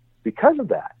real because of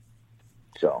that.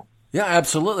 So. Yeah,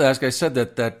 absolutely. As I said,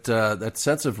 that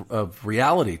sense of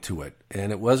reality to it,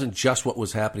 and it wasn't just what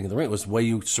was happening in the ring; it was the way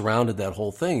you surrounded that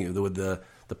whole thing with the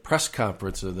press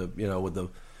conference, or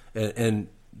and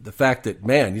the fact that,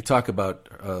 man, you talk about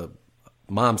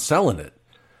mom selling it,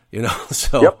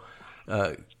 So,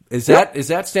 yep. Is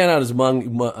that stand out as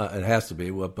among? It has to be,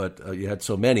 but you had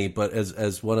so many, but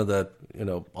as one of the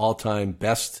all time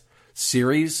best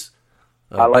series,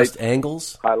 best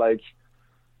angles, highlights,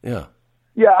 yeah.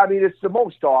 Yeah, I mean, it's the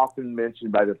most often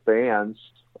mentioned by the fans,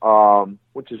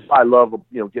 which is why I love,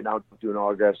 getting out doing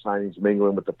autograph signings,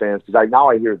 mingling with the fans, because now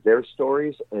I hear their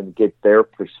stories and get their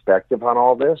perspective on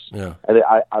all this. Yeah. And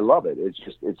I love it. It's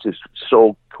just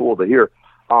so cool to hear.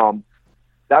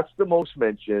 That's the most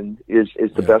mentioned is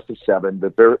the best of 7.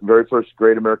 The very first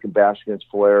Great American Bash against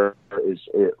Flair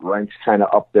it ranks kind of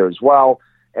up there as well.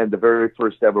 And the very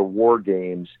first ever War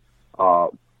Games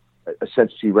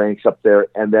essentially ranks up there.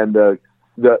 And then the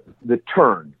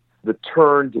turn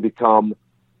to come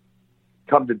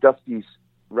to Dusty's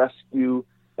rescue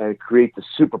and create the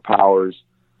superpowers.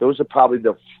 Those are probably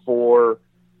the 4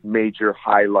 major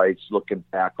highlights looking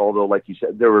back. Although, like you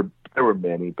said, there were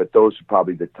many, but those are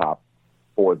probably the top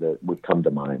 4 that would come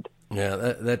to mind. Yeah,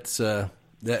 that's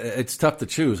it's tough to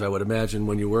choose, I would imagine,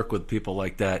 when you work with people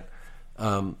like that.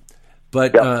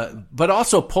 But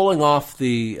also pulling off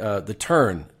the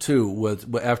turn too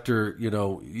after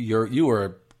you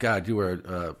were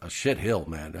a shit hill,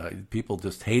 man. People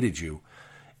just hated you,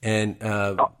 and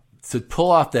to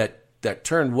pull off that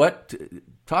turn.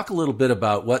 Talk a little bit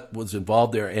about what was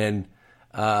involved there and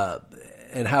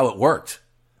how it worked.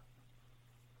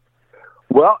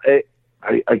 Well,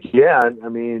 again, I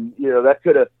mean, that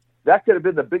could have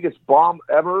been the biggest bomb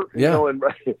ever, in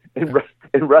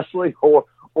wrestling,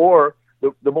 or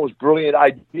the most brilliant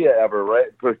idea ever, right?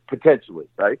 Potentially,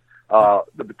 right?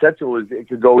 The potential is it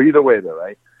could go either way there,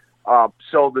 right?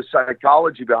 So the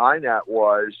psychology behind that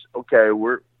was, okay,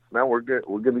 we're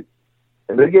gonna,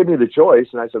 and they gave me the choice,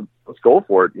 and I said, let's go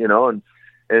for it,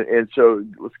 and so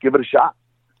let's give it a shot.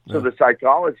 So the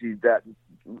psychology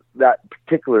that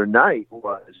particular night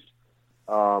was,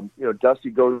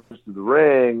 Dusty goes to the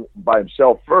ring by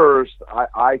himself first.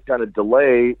 I kind of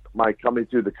delay my coming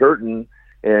through the curtain.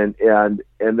 And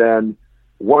then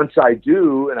once I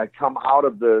do, and I come out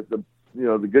of the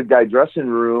good guy dressing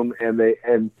room, and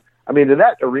I mean, in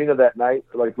that arena that night,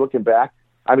 like looking back,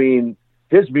 I mean,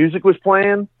 his music was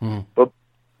playing, but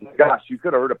gosh, you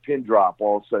could have heard a pin drop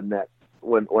all of a sudden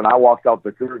when I walked out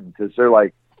the curtain, because they're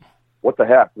like, what the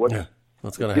heck? What's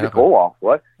going to happen? Koloff,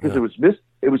 what? Because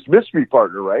it was mystery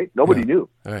partner, right? Nobody knew.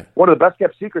 Right. One of the best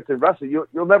kept secrets in wrestling.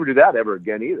 You'll never do that ever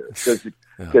again either,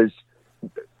 because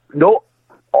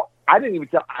I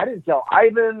didn't tell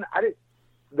Ivan.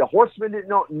 The Horseman didn't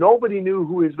know. Nobody knew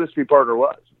who his mystery partner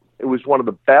was. It was one of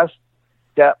the best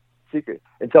kept secrets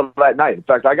until that night. In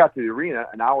fact, I got to the arena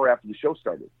an hour after the show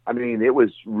started. I mean, it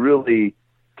was really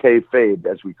kayfabe,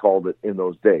 as we called it in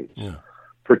those days. Yeah.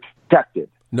 Protected.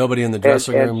 Nobody in the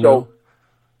dressing room so, knew?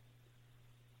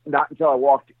 Not until I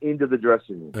walked into the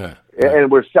dressing room. Yeah. And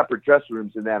we're separate dressing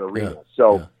rooms in that arena. Yeah.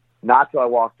 So not till I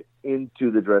walked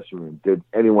into the dressing room did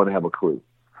anyone have a clue.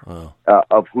 Wow.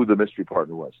 Of who the mystery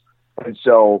partner was. And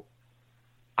so,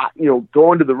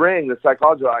 going to the ring, the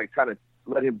psychologist, I kind of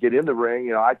let him get in the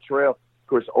ring. I trail. Of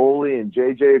course, Ole and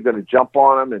JJ are going to jump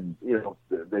on him, and,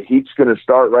 the heat's going to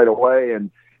start right away. And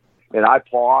I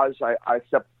pause. I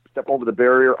step over the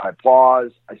barrier. I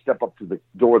pause. I step up to the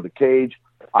door of the cage.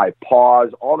 I pause.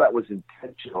 All that was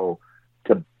intentional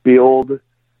to build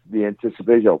the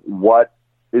anticipation of what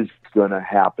is going to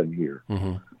happen here.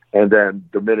 Mm-hmm. And then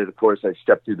the minute, of course, I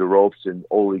step through the ropes and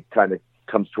Ole kind of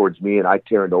comes towards me and I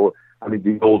tear into Ole. I mean,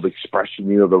 the old expression,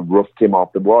 the roof came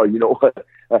off the wall. You know what?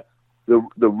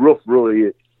 The roof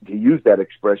really, to use that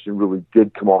expression, really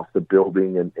did come off the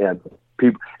building. And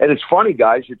people, and it's funny,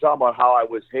 guys, you're talking about how I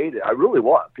was hated. I really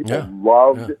was. People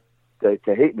loved to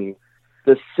hate me.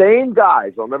 The same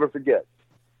guys, I'll never forget,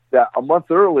 that a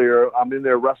month earlier, I'm in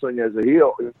there wrestling as a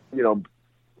heel,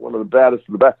 one of the baddest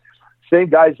of the best. Same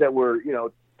guys that were,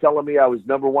 telling me I was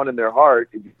number one in their heart.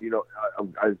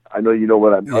 I know you know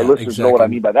what our listeners know what I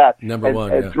mean by that. Number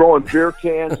one, and throwing beer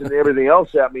cans and everything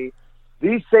else at me.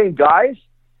 These same guys,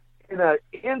 in an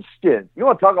instant, you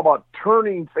want to talk about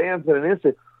turning fans in an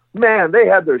instant, man, they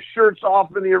had their shirts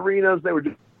off in the arenas. They were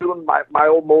doing my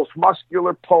old most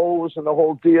muscular pose and the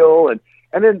whole deal.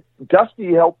 And then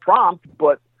Dusty helped prompt,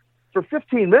 but for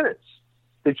 15 minutes,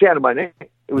 they chanted my name.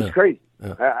 It was crazy.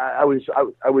 Yeah. I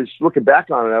was looking back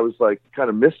on it. I was like kind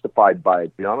of mystified by it,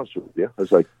 to be honest with you. I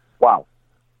was like, wow.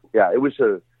 Yeah, it was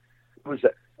a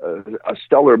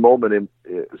stellar moment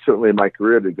certainly in my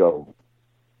career to go,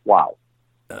 wow.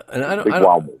 And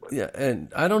and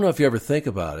I don't know if you ever think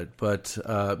about it, but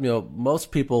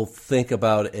most people think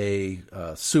about a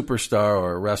superstar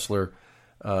or a wrestler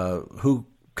who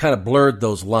kind of blurred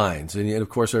those lines, and of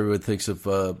course everyone thinks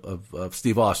of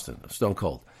Steve Austin, of Stone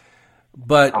Cold.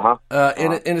 But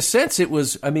in a sense, it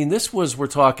was. I mean, we're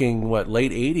talking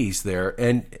late '80s there,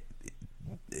 and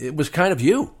it was kind of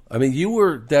you. I mean, you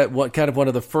were one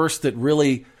of the first that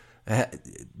really.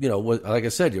 Like I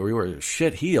said, you were a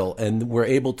shit heel, and were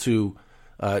able to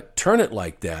turn it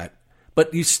like that.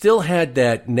 But you still had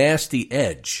that nasty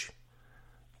edge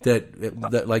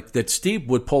that Steve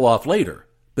would pull off later.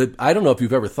 But I don't know if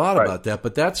you've ever thought about that.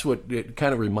 But that's what it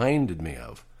kind of reminded me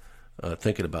of,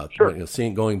 thinking about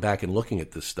going back and looking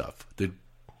at this stuff. Did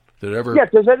it ever? Yeah,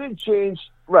 because I didn't change.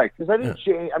 Right, because I didn't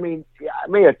change. I mean, I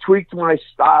may have tweaked my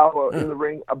style in the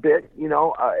ring a bit,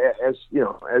 as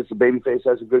a babyface,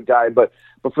 as a good guy, but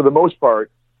for the most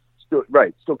part,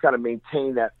 still kind of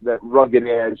maintain that rugged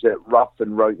edge, that rough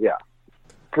and rugged,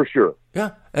 for sure. Yeah,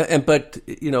 but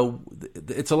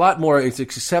it's a lot more. It's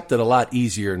accepted a lot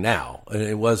easier now than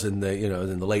it was in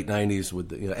the late '90s with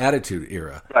the Attitude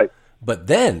Era. Right. But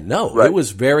then, it was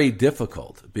very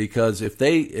difficult because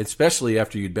especially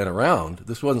after you'd been around,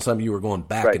 this wasn't something you were going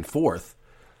back and forth,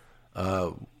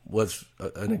 was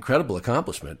an incredible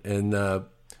accomplishment. And I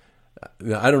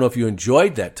don't know if you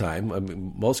enjoyed that time. I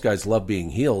mean, most guys love being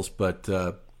heels, but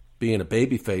being a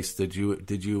babyface, did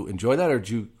you enjoy that, or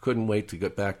couldn't wait to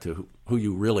get back to who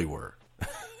you really were?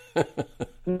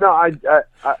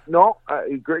 No,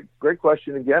 great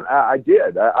question again. I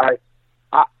did.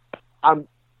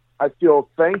 I feel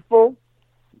thankful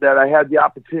that I had the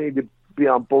opportunity to be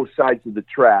on both sides of the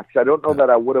tracks. I don't know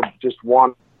that I would have just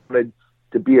wanted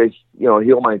to be a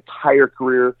heel my entire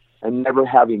career and never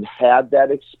having had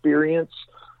that experience.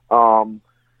 And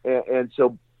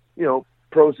so,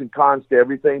 pros and cons to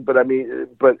everything. But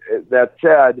but that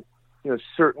said,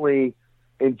 certainly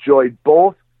enjoyed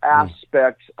both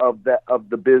aspects of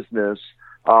the business,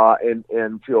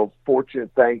 and feel fortunate,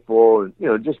 thankful,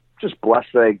 and just blessed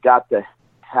that I got to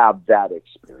have that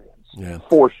experience,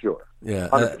 for sure.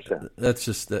 100%. That's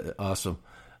just awesome.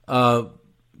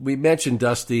 We mentioned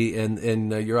Dusty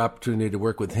and your opportunity to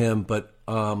work with him, but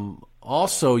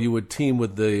also you would team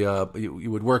with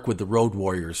you would work with the Road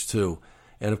Warriors too,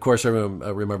 and of course everyone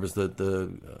remembers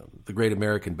the Great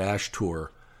American Bash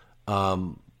tour. But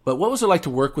what was it like to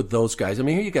work with those guys? I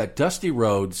mean, here you got Dusty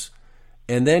Rhodes,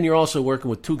 and then you're also working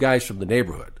with two guys from the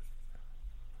neighborhood.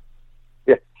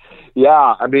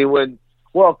 Yeah. I mean,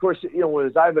 well, of course, when it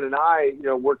was Ivan and I,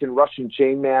 working Russian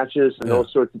chain matches and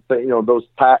those sorts of things, those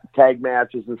tag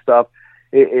matches and stuff,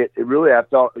 it really, I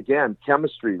felt, again,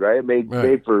 chemistry, right? It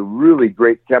made for really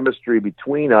great chemistry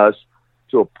between us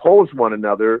to oppose one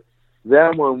another.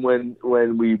 Then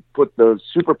when we put the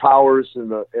Superpowers and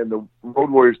the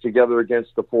Road Warriors together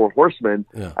against the Four Horsemen,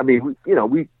 I mean,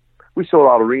 we sold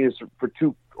out arenas for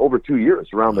over 2 years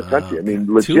around the country. I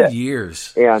mean, legit. 2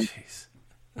 years. And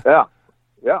yeah.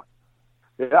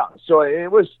 So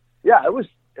it was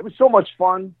so much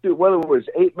fun, dude, whether it was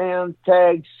 8-man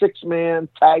tag, 6-man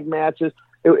tag matches.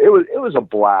 It was a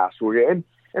blast.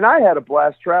 And I had a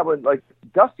blast traveling, like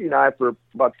Dusty and I for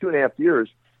about 2.5 years,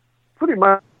 pretty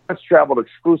much traveled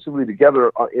exclusively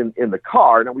together in the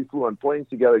car. Now we flew on planes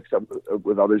together except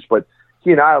with others, but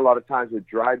he and I a lot of times would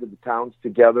drive to the towns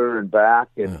together and back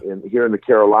and here in the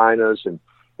Carolinas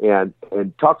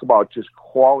and talk about just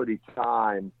quality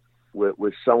time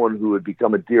with someone who had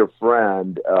become a dear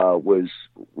friend, was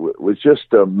just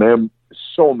so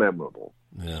memorable.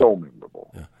 So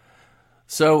memorable. Yeah.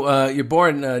 So you're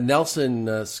born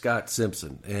Nelson Scott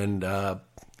Simpson, and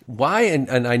why?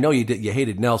 And I know you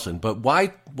hated Nelson, but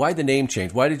why the name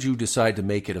change? Why did you decide to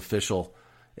make it official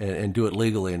and do it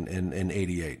legally in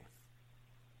 '88?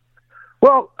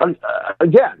 Well,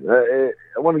 again, I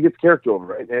want to get the character over,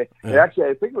 right? And actually,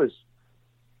 I think it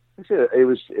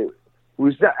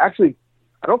was actually,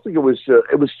 I don't think it was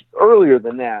earlier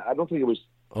than that. I don't think it was.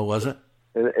 Oh, was it?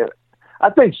 I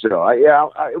think so.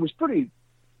 It was pretty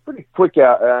quick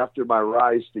after my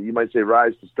rise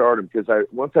to stardom, because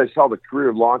once I saw the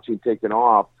career launching, taking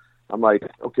off, I'm like,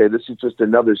 okay, this is just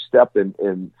another step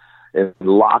in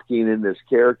locking in this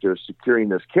character, securing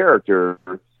this character,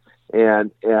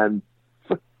 and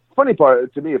funny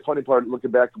part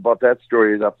looking back about that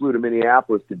story is I flew to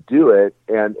Minneapolis to do it,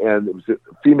 and it was a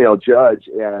female judge,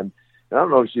 and I don't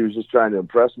know if she was just trying to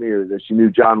impress me or that she knew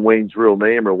John Wayne's real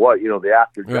name or what, the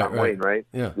actor John Wayne, right?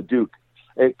 Yeah. The Duke.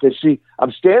 Because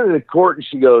I'm standing in court, and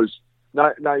she goes,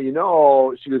 now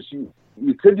she goes,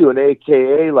 you could do an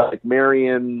AKA like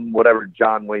Marion, whatever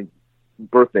John Wayne's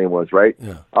birth name was, right?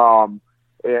 Yeah.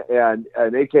 And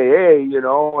an AKA,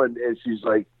 and she's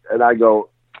like, and I go,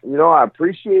 I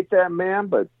appreciate that, man,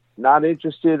 but not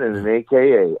interested in an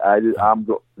AKA.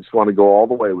 Just want to go all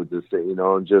the way with this thing,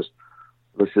 and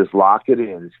let's just lock it in.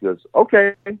 And she goes,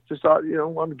 okay, just thought,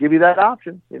 want to give you that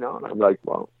option, and I'm like,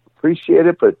 well, appreciate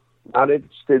it, but not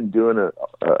interested in doing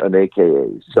an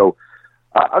AKA. So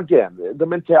again, the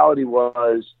mentality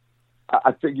was,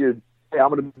 I figured, hey, I'm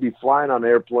going to be flying on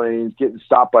airplanes, getting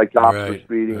stopped by cops for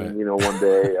speeding, one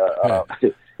day.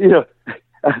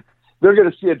 They're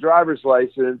going to see a driver's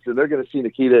license, and they're going to see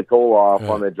Nikita Koloff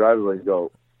on that driver's license and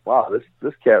go, wow,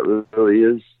 this cat really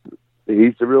is,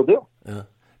 he's the real deal. Yeah.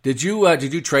 Did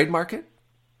you trademark it?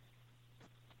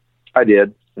 I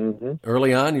did. Mm-hmm.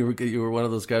 Early on, you were one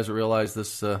of those guys who realized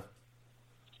this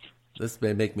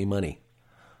may make me money.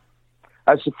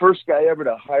 I was the first guy ever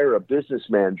to hire a business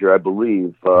manager, I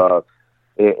believe.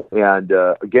 And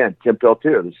again, Tim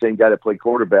Peltier, the same guy that played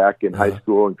quarterback in high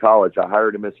school and college. I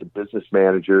hired him as a business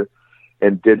manager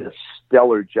and did a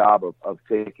stellar job of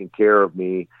taking care of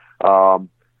me.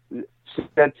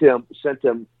 Sent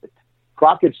him.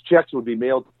 Crockett's checks would be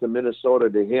mailed to Minnesota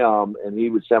to him, and he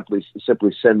would simply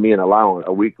send me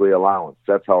a weekly allowance.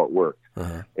 That's how it worked.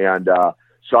 Uh-huh. And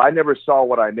so I never saw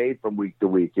what I made from week to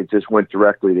week. It just went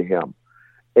directly to him.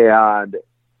 And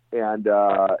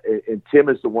Tim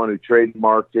is the one who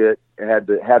trademarked it, had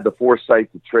the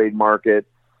foresight to trademark it,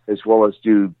 as well as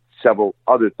do several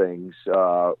other things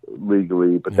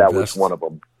legally. But that was one of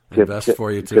them. Invest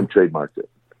for you too. Tim trademarked it.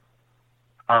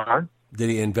 Did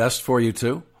he invest for you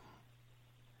too?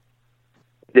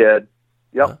 Did.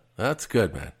 Yep. That's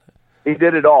good, man. He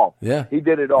did it all. Yeah. He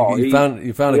did it all. You found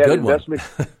a good one.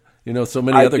 So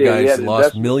many other guys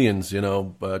lost millions,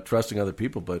 trusting other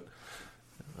people, but.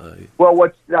 Well,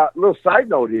 what's a little side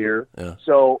note here? Yeah.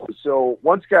 So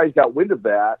once guys got wind of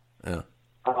that, yeah.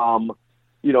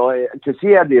 Because he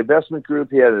had the investment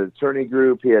group, he had an attorney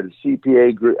group, he had a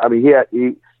CPA group. I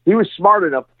mean, he was smart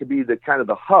enough to be the kind of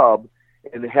the hub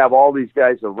and have all these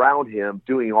guys around him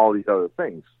doing all these other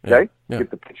things. Okay,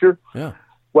 Get the picture. Yeah.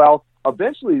 Well,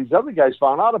 eventually these other guys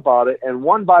found out about it, and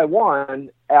one by one,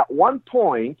 at one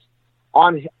point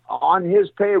on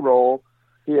his payroll,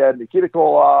 he had Nikita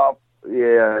Koloff. He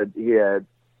had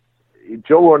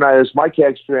Joe Laurinaitis, Mike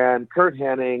Hegstrand, Kurt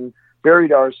Hennig, Barry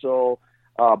Darsow,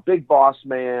 Big Boss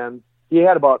Man. He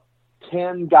had about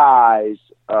 10 guys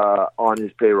on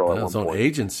his payroll at one point. His own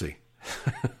agency.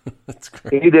 That's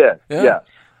great. He did. Yeah.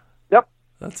 Yep.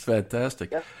 That's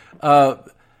fantastic. Yep.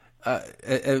 I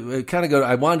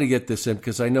wanted to get this in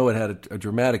because I know it had a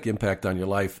dramatic impact on your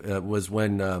life. Was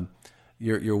when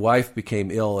your wife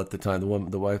became ill at the time.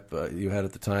 The wife you had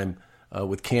at the time.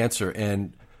 With cancer,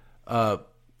 and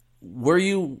were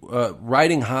you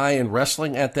riding high and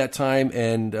wrestling at that time,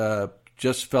 and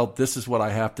just felt this is what I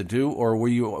have to do, or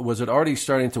was it already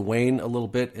starting to wane a little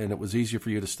bit, and it was easier for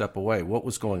you to step away? What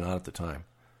was going on at the time?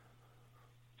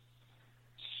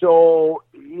 So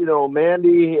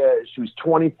Mandy, she was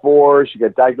 24. She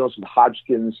got diagnosed with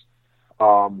Hodgkin's.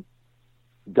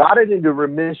 Got it into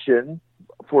remission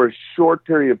for a short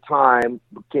period of time.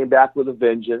 Came back with a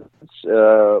vengeance.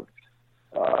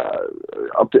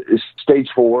 Up to stage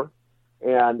 4,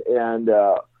 and it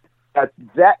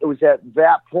was at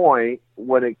that point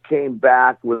when it came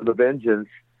back with a vengeance.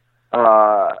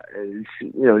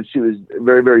 She was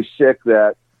very, very sick.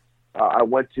 That I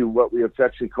went to what we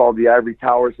affectionately called the Ivory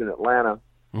Towers in Atlanta.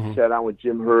 Mm-hmm. Sat down with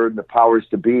Jim Hurd and the powers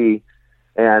to be,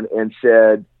 and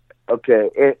said, okay,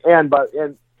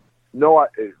 the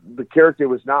character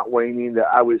was not waning. That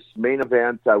I was main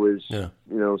event. I was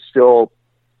still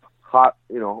hot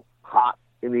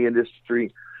in the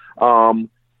industry. And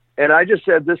I just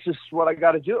said, this is what I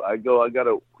got to do. I got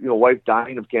a wife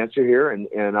dying of cancer here, and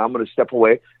I'm going to step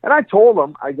away. And I told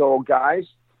them, I go, guys,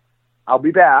 I'll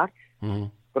be back,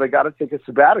 but I got to take a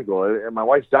sabbatical. And my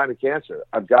wife's dying of cancer.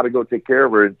 I've got to go take care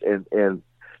of her and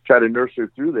try to nurse her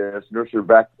through this, nurse her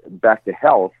back to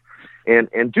health, and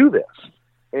do this.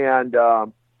 And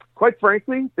quite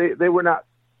frankly, they were not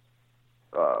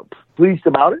pleased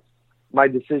about it. My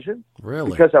decision,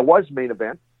 really, because I was main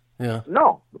event. Yeah.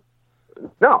 No.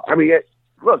 I mean,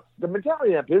 look, the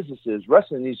mentality of that business is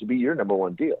wrestling needs to be your number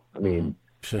one deal. I mean,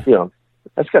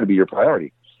 that's got to be your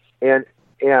priority. And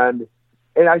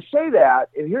And I say that,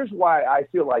 and here's why I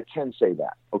feel I can say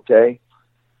that, okay?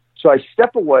 So I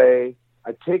step away,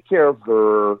 I take care of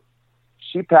her,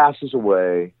 she passes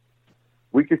away.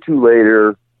 A week or two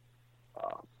later,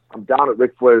 I'm down at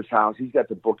Ric Flair's house. He's got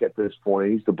the book at this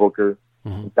point. He's the booker.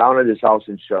 I'm down at his house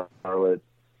in Charlotte.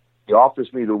 He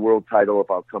offers me the world title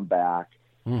if I'll come back.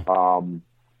 I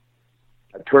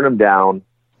turn him down.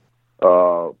 He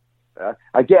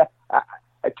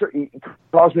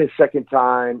calls me a second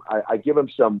time. I give him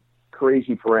some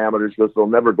crazy parameters. He goes, they'll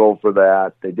never go for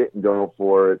that. They didn't go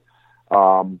for it.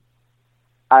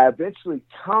 I eventually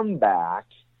come back.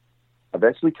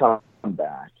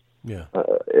 Yeah.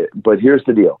 But here's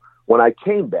the deal. When I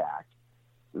came back,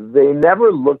 they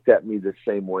never looked at me the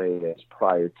same way as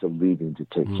prior to leaving to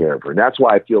take care of her. And that's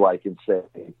why I feel I can say,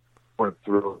 went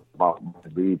through about my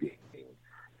leaving.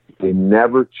 They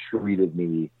never treated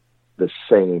me the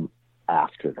same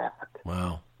after that.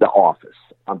 Wow. The Office.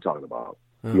 I'm talking about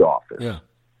The Office. Yeah.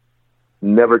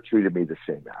 Never treated me the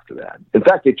same after that. In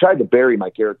fact, they tried to bury my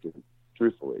character,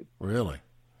 truthfully. Really?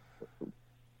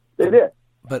 They did.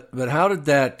 But how did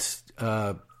that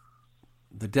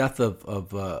the death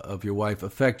of your wife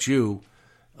affect you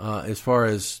as far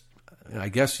as, I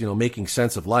guess, making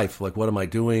sense of life? Like, what am I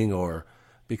doing? Or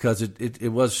because it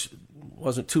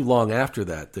wasn't too long after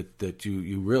that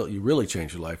you really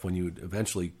changed your life when you would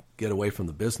eventually get away from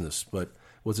the business. But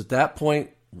was it that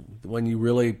point when you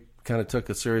really kind of took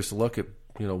a serious look at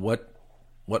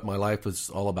what my life was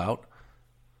all about?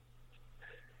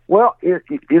 Well, you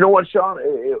know what, Sean?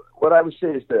 What I would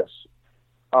say is this.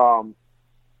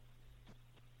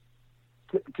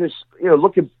 Because,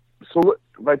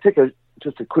 if I take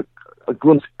just a quick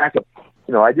glimpse back up,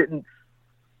 I didn't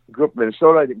grow up in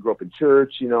Minnesota. I didn't grow up in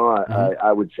church.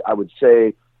 I would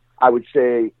say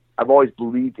I've always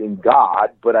believed in God,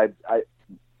 but I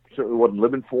certainly wasn't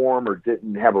living for him or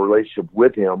didn't have a relationship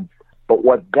with him. But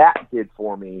what that did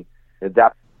for me at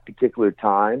that particular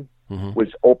time was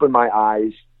open my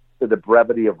eyes to the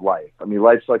brevity of life. I mean,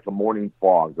 life's like a morning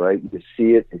fog, right? You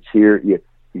see it, it's here, you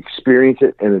experience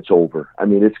it, and it's over. I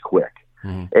mean, it's quick.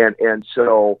 And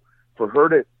so for her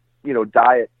to,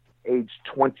 die at age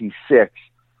 26,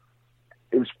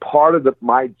 it was part of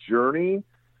my journey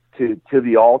to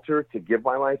the altar, to give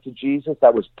my life to Jesus.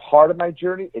 That was part of my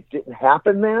journey. It didn't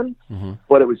happen then,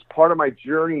 but it was part of my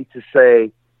journey to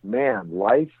say, man,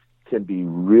 life can be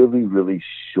really, really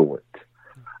short.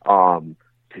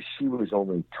 Because she was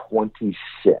only 26.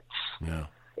 Yeah.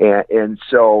 And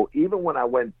so even when I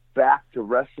went back to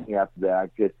wrestling after that,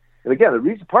 and again,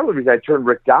 part of the reason I turned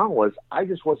Rick down was I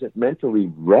just wasn't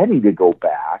mentally ready to go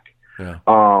back. Yeah.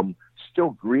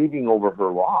 Still grieving over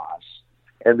her loss.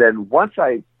 And then once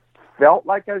I felt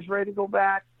like I was ready to go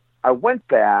back, I went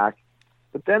back.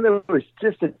 But then there was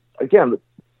just, again,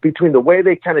 between the way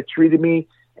they kind of treated me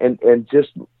and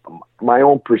just my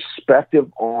own perspective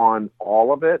on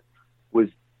all of it was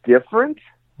different,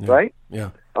 right? Yeah.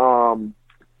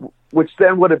 Which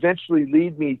then would eventually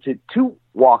lead me to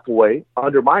walk away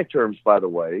under my terms, by the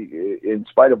way, in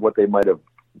spite of what they might have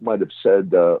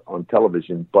said on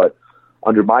television, but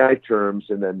under my terms.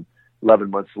 And then 11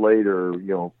 months later,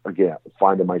 again,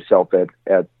 finding myself at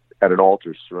an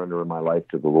altar, surrendering my life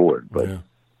to the Lord. But yeah.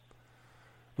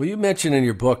 Well, you mentioned in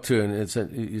your book too,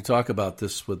 and you talk about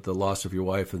this with the loss of your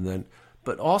wife,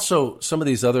 but also some of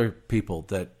these other people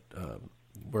that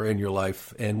were in your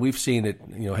life, and we've seen it,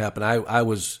 happen.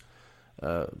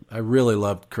 I really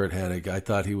loved Kurt Hennig. I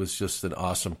thought he was just an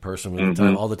awesome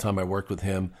person. All the time I worked with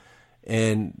him,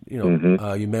 and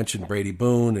you mentioned Brady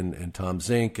Boone and Tom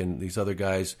Zink and these other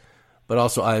guys, but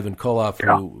also Ivan Koloff,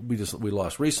 who we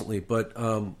lost recently. But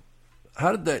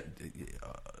how's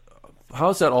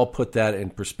that all put that in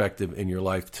perspective in your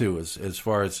life too? As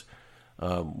far as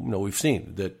we've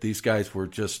seen that these guys were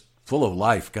just full of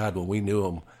life. God, when we knew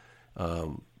them.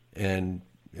 And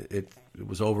it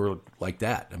was over like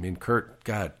that. I mean, Kurt,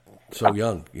 God, so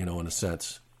young, in a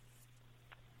sense.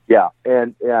 Yeah,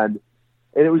 and it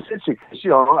was interesting because,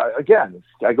 again,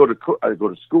 I go to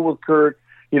school with Kurt.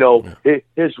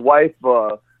 His wife.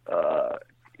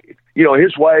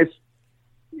 His wife.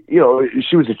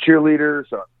 She was a cheerleader,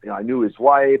 so I knew his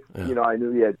wife. Yeah. I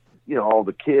knew he had all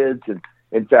the kids, and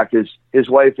in fact, his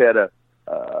wife had a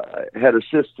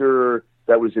sister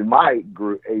that was in my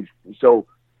group age. So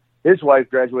his wife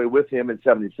graduated with him in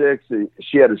 76.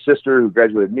 She had a sister who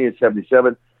graduated with me in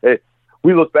 77.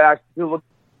 We look back on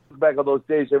those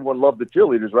days. Everyone loved the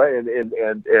cheerleaders, right? And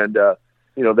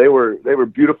they were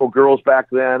beautiful girls back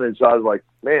then. And so I was like,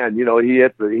 man, he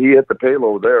hit the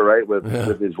payload there, right,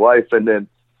 with his wife. And then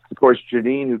of course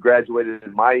Janine, who graduated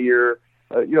in my year,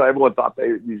 everyone thought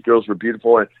these girls were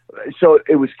beautiful. And so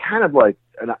it was kind of like,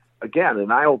 an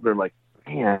eye opener, like,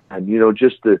 man,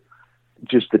 just the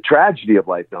tragedy of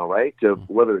life now, right?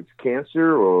 Whether it's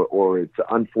cancer or it's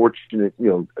unfortunate,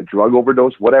 a drug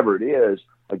overdose, whatever it is,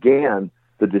 again,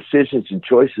 the decisions and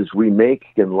choices we make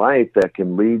in life that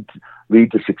can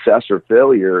lead to success or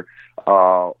failure,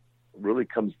 really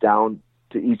comes down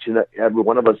to each and every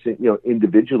one of us,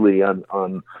 individually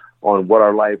on what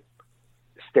our life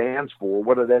stands for,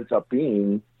 what it ends up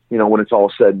being, when it's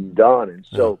all said and done. And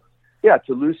so,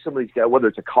 to lose some of these guys, whether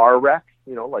it's a car wreck,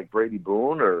 like Brady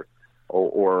Boone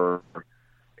or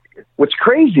what's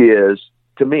crazy is,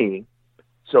 to me,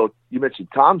 so you mentioned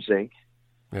Tom Zink,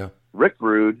 Rick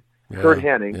Rude, Kurt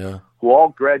Hennig, who all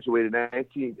graduated in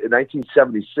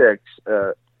 1976,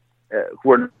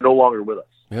 who are no longer with us.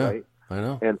 Yeah, right? I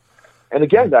know. And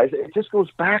again, guys, it just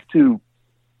goes back to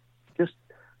just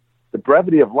the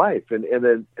brevity of life, and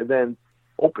then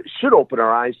should open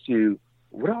our eyes to,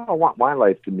 what do I want my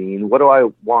life to mean? What do I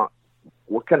want?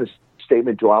 What kind of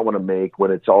statement do I want to make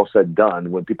when it's all said and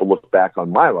done? When people look back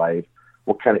on my life,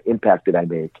 what kind of impact did I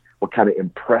make? What kind of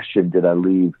impression did I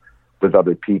leave with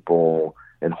other people?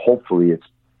 And hopefully it's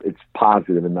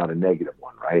positive and not a negative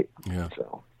one, right? Yeah.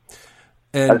 So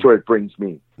and that's where it brings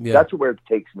me. Yeah. That's where it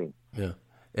takes me. Yeah.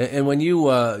 And when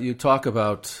you talk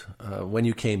about when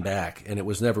you came back, and it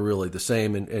was never really the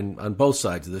same, and on both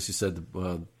sides of this, you said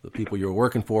the people you were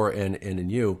working for and in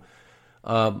you,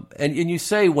 and you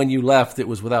say when you left it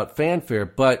was without fanfare,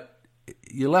 but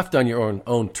you left on your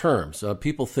own terms.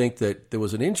 People think that there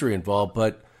was an injury involved,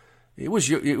 but it was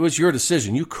your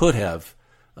decision. You could have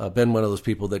been one of those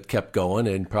people that kept going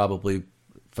and probably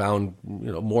found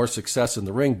more success in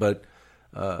the ring, but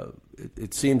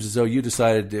it seems as though you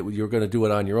decided that you were going to do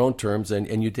it on your own terms,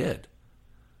 and you did.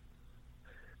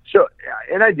 So,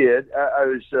 and I did. I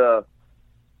was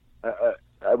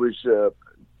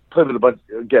playing with a bunch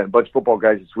of football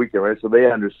guys this weekend, right? So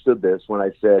they understood this when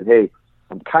I said, "Hey,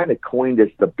 I'm kind of coined as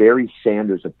the Barry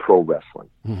Sanders of pro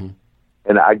wrestling,"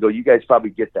 and I go, "You guys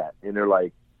probably get that," and they're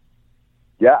like,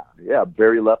 "Yeah,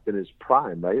 Barry left in his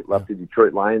prime, right? Left the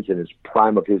Detroit Lions in his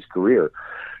prime of his career."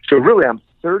 So really, I'm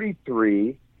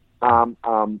 33. I've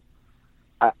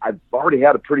already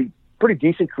had a pretty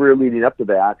decent career leading up to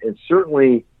that, and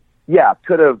certainly,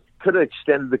 could have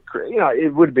extended the career.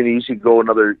 It would have been easy to go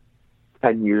another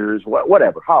 10 years,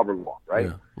 whatever, however long, right?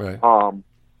 Yeah, right.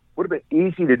 Would have been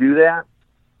easy to do that.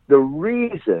 The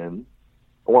reason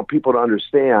I want people to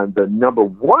understand, the number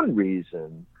one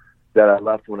reason that I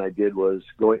left when I did was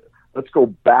let's go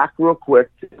back real quick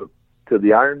to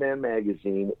the Iron Man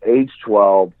magazine, age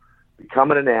 12,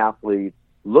 becoming an athlete,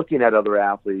 looking at other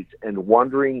athletes and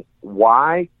wondering,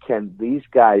 why can these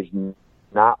guys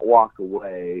not walk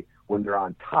away when they're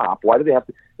on top? Why do they have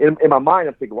to? In my mind,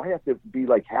 I'm thinking, why do they have to be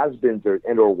like has-beens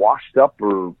or washed up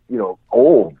or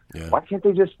old? Yeah. Why can't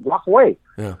they just walk away?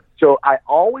 Yeah. So I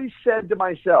always said to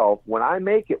myself, when I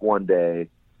make it one day,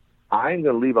 I'm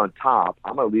going to leave on top.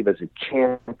 I'm going to leave as a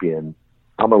champion.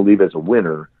 I'm going to leave as a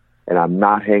winner, and I'm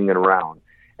not hanging around.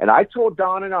 And I told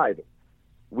Don and Ivan,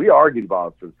 we argued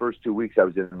about it for the first 2 weeks I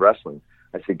was in wrestling.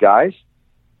 I said, guys,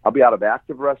 I'll be out of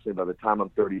active wrestling by the time I'm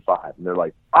 35. And they're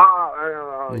like,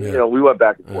 we went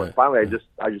back and forth. Yeah. Finally,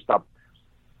 I just stopped.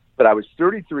 But I was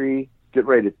 33, getting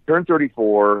ready to turn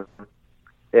 34,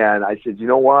 and I said, you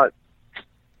know what?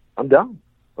 I'm done.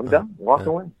 I'm done. Walking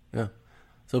away. Yeah.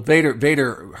 So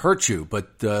Vader hurt you,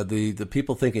 but the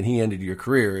people thinking he ended your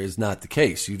career is not the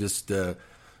case. You just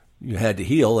you had to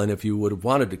heal, and if you would have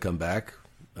wanted to come back,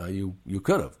 you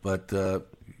could have. But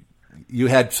you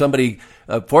had somebody.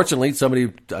 Fortunately,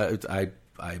 somebody I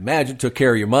imagine took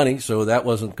care of your money, so that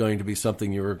wasn't going to be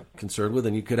something you were concerned with,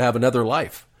 and you could have another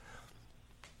life.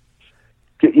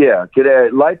 Yeah,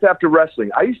 life after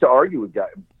wrestling. I used to argue with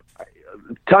guys.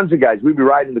 Tons of guys. We'd be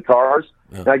riding the cars,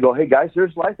 and I go, hey, guys,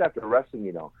 there's life after wrestling,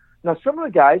 Now, some of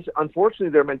the guys, unfortunately,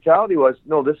 their mentality was,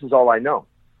 no, this is all I know.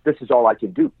 This is all I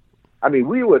can do. I mean,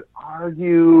 we would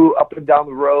argue up and down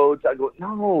the roads. I go,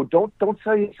 no, don't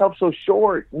sell yourself so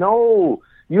short. No,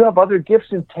 you have other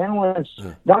gifts and talents,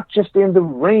 not just in the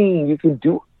ring. You can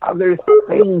do other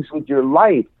things with your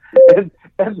life. And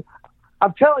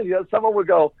I'm telling you, someone would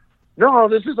go, no,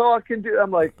 this is all I can do.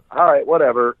 I'm like, all right,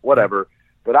 whatever.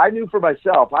 But I knew for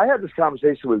myself, I had this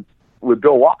conversation with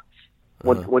Bill Watts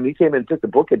when he came in and took the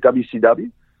book at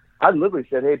WCW. I literally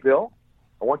said, hey, Bill,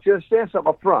 I want you to understand something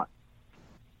up front.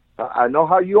 I know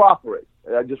how you operate.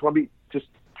 I just want to be just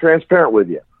transparent with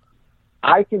you.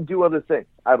 I can do other things.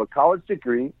 I have a college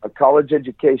degree, a college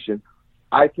education.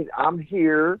 I'm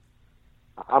here,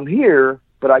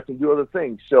 but I can do other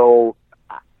things. So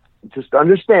Just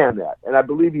understand that. And I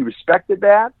believe he respected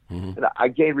that. And I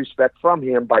gained respect from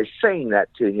him by saying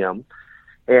that to him.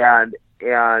 And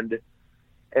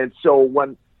so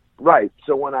when I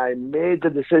made the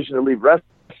decision to leave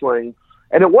wrestling,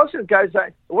 and it wasn't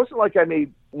like I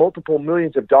made multiple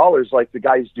millions of dollars like the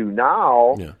guys do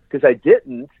now, because I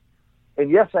didn't. And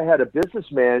yes, I had a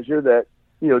business manager that,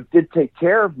 did take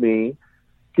care of me.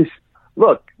 Because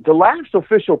look, the last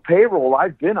official payroll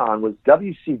I've been on was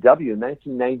WCW in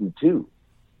 1992.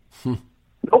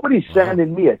 Nobody's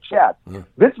sending me a check.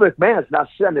 Vince McMahon's not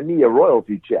sending me a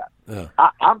royalty check.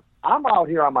 I'm out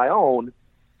here on my own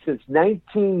since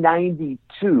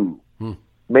 1992,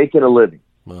 making a living.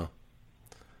 Wow.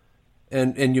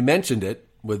 And you mentioned it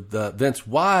with Vince.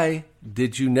 Why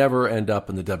did you never end up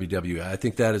in the WWE? I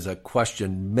think that is a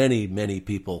question many, many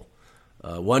people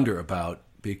wonder about,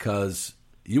 because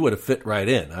you would have fit right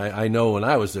in. I know when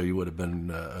I was there, you would have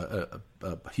been a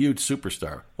huge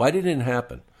superstar. Why didn't it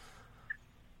happen?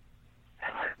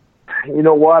 You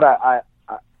know what?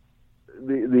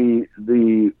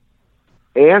 The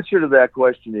answer to that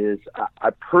question is I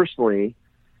personally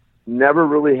never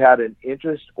really had an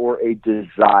interest or a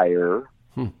desire.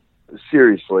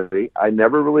 Seriously, I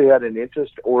never really had an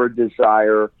interest or a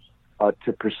desire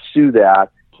to pursue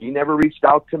that. He never reached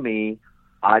out to me.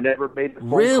 I never made the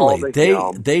phone call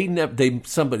to him.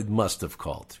 Somebody must have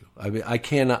called you. I mean, I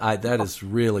cannot. That is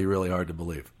really, really hard to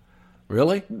believe.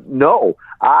 Really? No,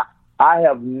 I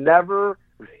have never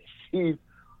received.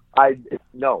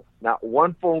 Not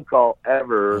one phone call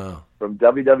ever from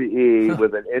WWE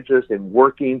with an interest in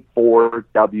working for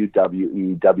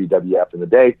WWE, WWF in the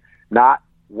day. Not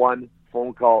one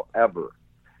phone call ever.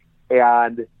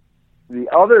 And the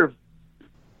other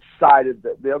side of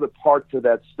the other part to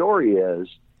that story is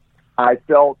I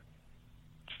felt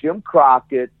Jim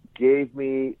Crockett gave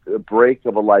me a break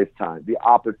of a lifetime, the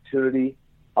opportunity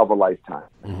of a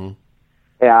lifetime.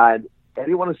 And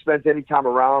anyone who spends any time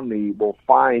around me will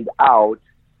find out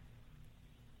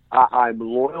I'm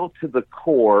loyal to the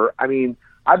core. I mean,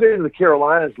 I've been in the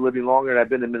Carolinas living longer than I've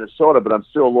been in Minnesota, but I'm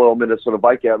still a loyal Minnesota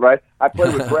Viking, right? I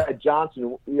played with Brad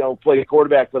Johnson, played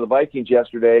quarterback for the Vikings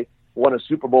yesterday, won a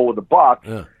Super Bowl with the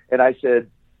Bucs. And I said,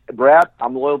 Brad,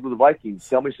 I'm loyal to the Vikings.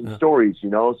 Tell me some stories,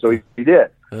 So he did.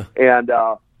 And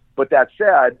but that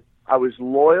said, I was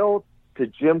loyal to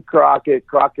Jim Crockett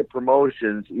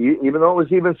Promotions, even though it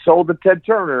was even sold to Ted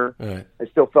Turner. I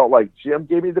still felt like Jim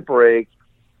gave me the break.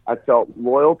 I felt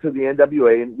loyal to the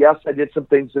NWA, and yes, I did some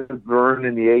things with Vern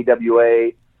in the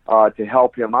AWA to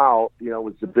help him out,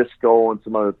 with Zbyszko and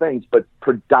some other things. But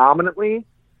predominantly,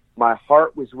 my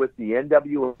heart was with the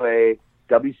NWA,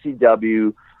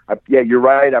 WCW. You're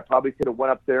right. I probably could have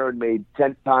went up there and made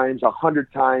 10 times,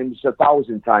 100 times,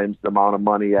 1,000 times the amount of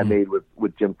money I made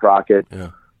with Jim Crockett.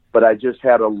 But I just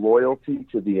had a loyalty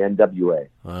to the NWA.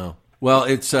 Wow. Well,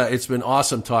 it's been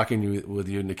awesome talking with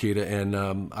you, Nikita, and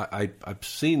I've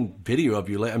seen video of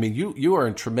you. I mean, you are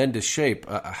in tremendous shape.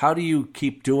 How do you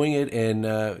keep doing it, and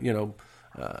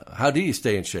how do you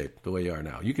stay in shape the way you are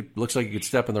now? Looks like you could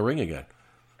step in the ring again.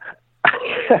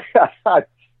 I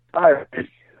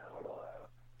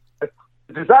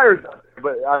desire,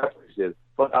 but I appreciate it.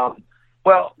 But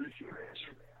well,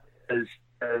 as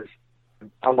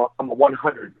I'm a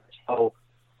 100, so.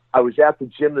 I was at the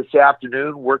gym this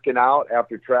afternoon working out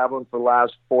after traveling for the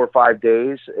last 4 or 5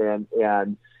 days and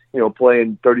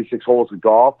playing 36 holes of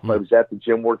golf. I was at the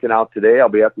gym working out today. I'll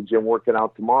be at the gym working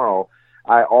out tomorrow.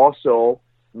 I also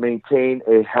maintain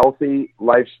a healthy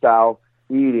lifestyle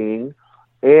eating,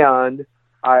 and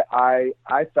I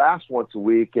fast once a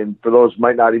week. And for those who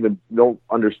might not even don't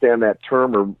understand that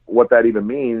term or what that even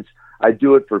means, I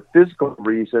do it for physical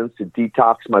reasons to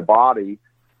detox my body,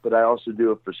 but I also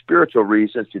do it for spiritual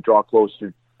reasons to draw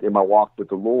closer in my walk with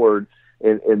the Lord.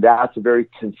 And that's a very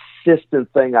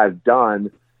consistent thing I've done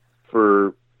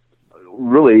for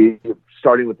really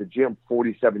starting with the gym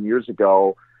 47 years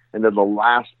ago. And then the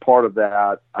last part of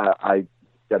that, I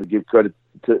got to give credit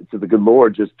to the good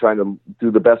Lord, just trying to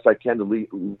do the best I can to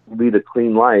lead a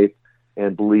clean life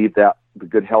and believe that the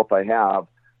good health I have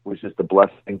was just a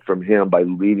blessing from him by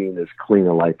leading as clean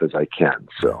a life as I can.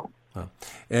 So.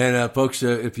 And folks,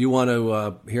 if you want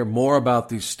to hear more about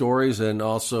these stories and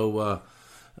also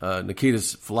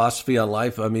Nikita's philosophy on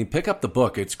life, I mean, pick up the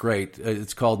book. It's great.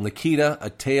 It's called Nikita, A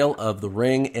Tale of the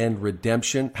Ring and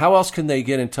Redemption. How else can they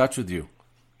get in touch with you?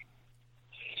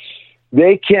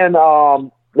 They can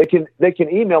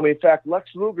email me. In fact, Lex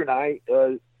Luger and I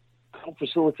help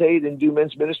facilitate and do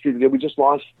men's ministry together. We just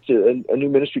launched a new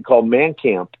ministry called Man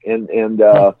Camp, and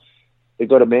they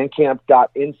go to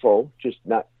mancamp.info, just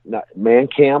not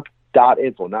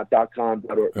mancamp.info, not .com,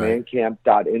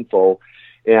 mancamp.info.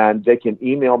 and they can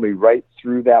email me right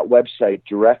through that website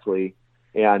directly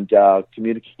and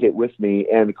communicate with me.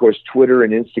 And, of course, Twitter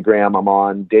and Instagram I'm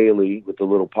on daily with a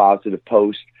little positive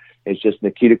post. It's just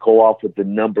Nikita Koloff with the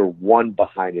number 1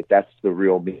 behind it. That's the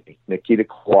real me. Nikita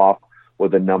Koloff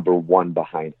with the number 1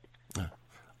 behind it.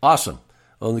 Awesome.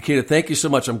 Well, Nikita, thank you so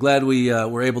much. I'm glad we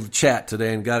were able to chat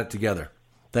today and got it together.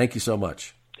 Thank you so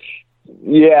much.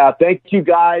 Yeah, thank you,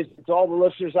 guys. To all the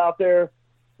listeners out there,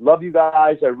 love you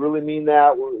guys. I really mean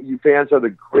that. You fans are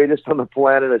the greatest on the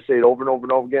planet. I say it over and over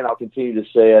and over again. I'll continue to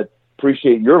say it.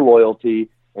 Appreciate your loyalty.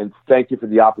 And thank you for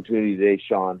the opportunity today,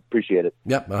 Sean. Appreciate it.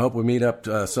 Yep. I hope we meet up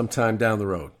sometime down the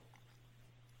road.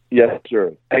 Yes,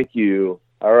 sir. Thank you.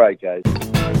 All right, guys.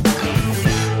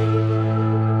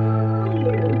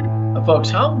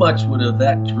 Folks, how much would have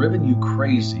that driven you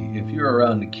crazy if you're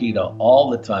around Nikita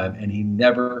all the time and he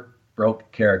never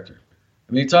broke character?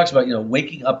 I mean, he talks about,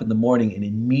 waking up in the morning and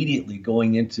immediately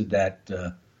going into that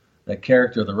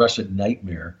character, the Russian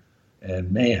nightmare.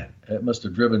 And man, it must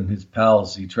have driven his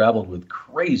pals he traveled with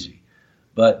crazy.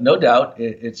 But no doubt,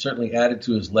 it certainly added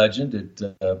to his legend. It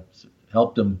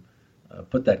helped him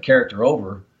put that character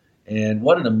over. And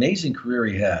what an amazing career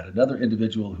he had. Another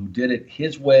individual who did it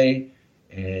his way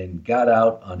and got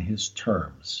out on his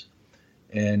terms.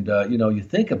 And, you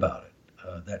think about it,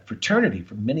 that fraternity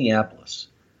from Minneapolis,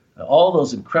 all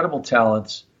those incredible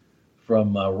talents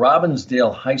from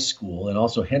Robbinsdale High School, and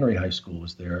also Henry High School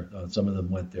was there. Some of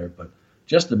them went there, but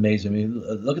just amazing. I mean,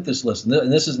 look at this list.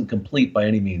 And this isn't complete by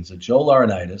any means. Joe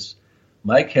Laurinaitis,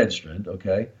 Mike Hedstrand,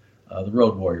 the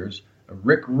Road Warriors.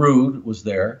 Rick Rude was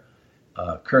there.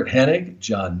 Kurt Hennig,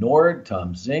 John Nord,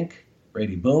 Tom Zink,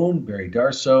 Brady Boone, Barry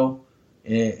Darsow,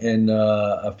 and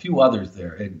a few others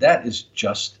there. And that is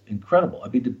just incredible. I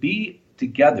mean, to be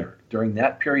together during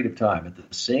that period of time at the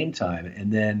same time,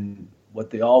 and then what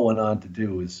they all went on to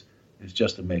do is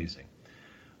just amazing.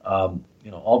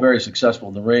 All very successful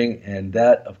in the ring, and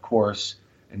that, of course,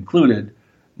 included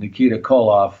Nikita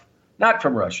Koloff, not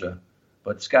from Russia,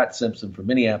 but Scott Simpson from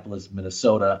Minneapolis,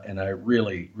 Minnesota, and I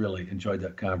really, really enjoyed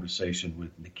that conversation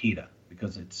with Nikita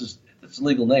because it's a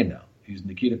legal name now. He's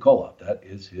Nikita Koloff. That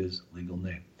is his legal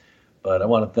name. But I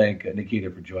want to thank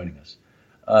Nikita for joining us.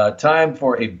 Time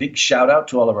for a big shout-out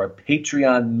to all of our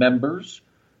Patreon members.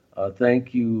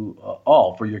 Thank you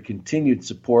all for your continued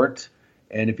support.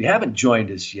 And if you haven't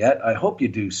joined us yet, I hope you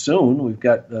do soon. We've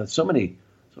got so many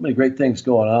great things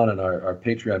going on in our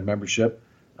Patreon membership.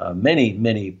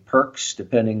 Many perks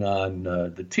depending on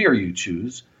the tier you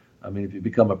choose. I mean, if you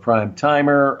become a prime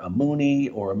timer, a Mooney,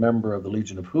 or a member of the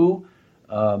Legion of Who,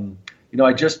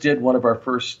 I just did one of our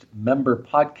first member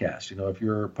podcasts. If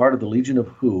you're part of the Legion of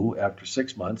Who, after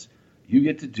 6 months, you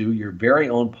get to do your very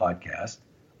own podcast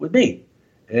with me.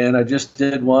 And I just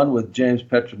did one with James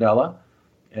Petronella,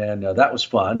 and that was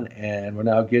fun. And we're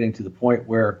now getting to the point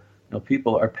where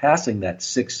people are passing that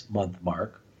 6-month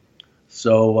mark.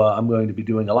 So I'm going to be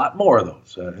doing a lot more of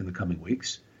those in the coming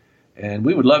weeks. And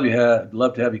we would love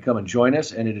to have you come and join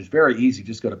us. And it is very easy.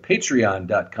 Just go to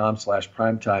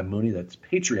patreon.com/primetimemooney. That's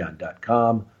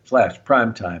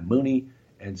patreon.com/primetimemooney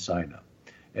and sign up.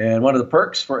 And one of the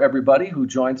perks for everybody who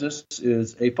joins us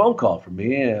is a phone call from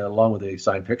me along with a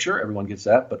signed picture. Everyone gets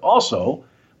that. But also,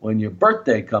 when your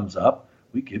birthday comes up,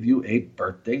 we give you a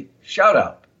birthday shout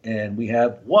out. And we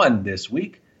have one this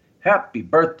week. Happy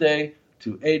birthday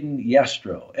to Aiden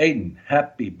Yastro. Aiden,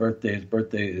 happy birthday. His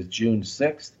birthday is June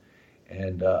 6th.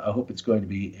 And I hope it's going to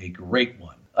be a great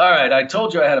one. All right, I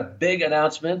told you I had a big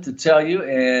announcement to tell you,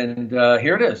 and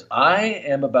here it is. I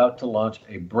am about to launch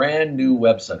a brand new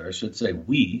website, or I should say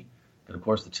we, but of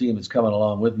course the team is coming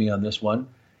along with me on this one,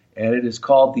 and it is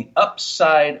called The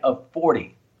Upside of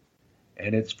 40.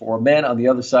 And it's for men on the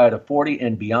other side of 40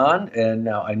 and beyond. And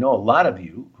now I know a lot of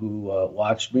you who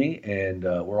watched me, and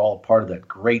we're all part of that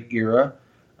great era,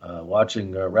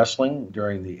 watching wrestling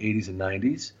during the 80s and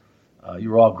 90s.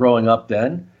 You were all growing up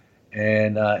then.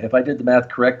 And if I did the math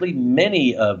correctly,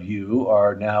 many of you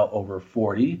are now over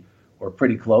 40 or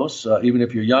pretty close. Even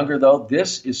if you're younger, though,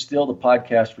 this is still the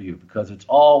podcast for you because it's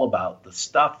all about the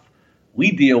stuff we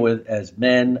deal with as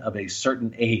men of a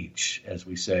certain age, as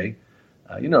we say.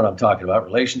 You know what I'm talking about,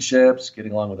 relationships,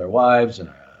 getting along with our wives and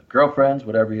our girlfriends,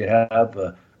 whatever you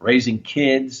have, raising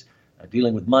kids,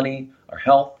 dealing with money, our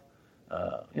health,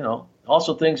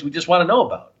 also things we just want to know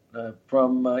about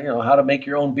from how to make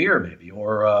your own beer maybe,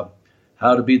 or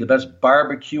how to be the best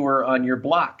barbecuer on your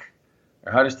block,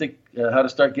 or how to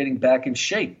start getting back in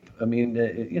shape. I mean,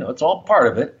 it's all part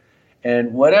of it.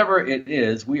 And whatever it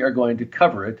is, we are going to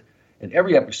cover it. In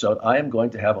every episode, I am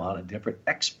going to have on a different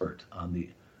expert on the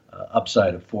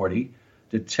upside of 40.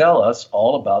 to tell us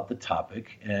all about the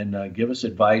topic and give us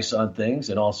advice on things,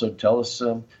 and also tell us,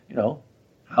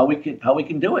 how we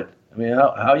can do it. I mean,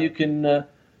 how you can,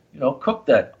 cook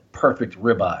that perfect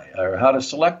ribeye, or how to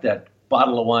select that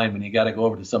bottle of wine when you got to go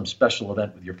over to some special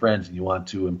event with your friends and you want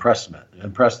to impress them.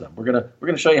 We're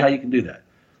gonna show you how you can do that,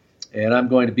 and I'm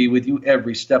going to be with you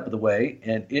every step of the way,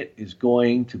 and it is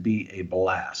going to be a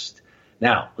blast.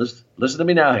 Now, listen to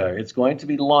me now here. It's going to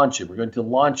be launching. We're going to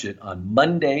launch it on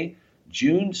Monday,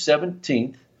 June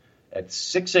 17th at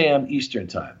 6 a.m. Eastern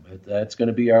Time. That's going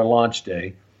to be our launch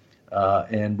day,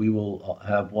 and we will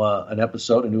have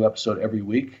a new episode every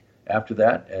week after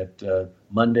that at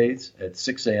Mondays at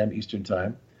 6 a.m. Eastern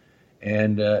Time.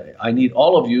 And I need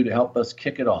all of you to help us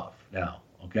kick it off now,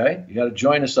 okay? You got to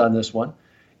join us on this one.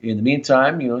 In the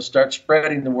meantime, start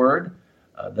spreading the word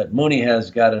that Mooney has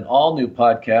got an all-new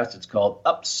podcast. It's called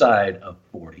Upside of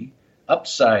 40,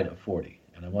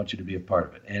 and I want you to be a part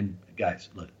of it. And guys,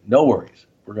 look, no worries.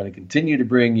 We're going to continue to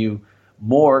bring you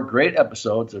more great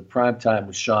episodes of Primetime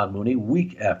with Sean Mooney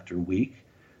week after week.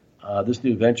 This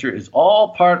new venture is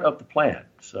all part of the plan.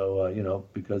 So,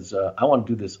 because I want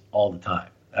to do this all the time.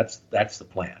 That's the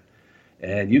plan.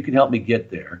 And you can help me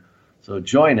get there. So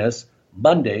join us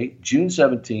Monday, June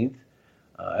 17th,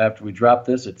 after we drop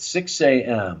this at 6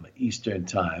 a.m. Eastern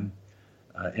Time,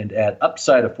 and add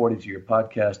Upside of 40 to your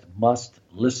podcast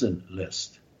must-listen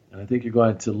list. And I think you're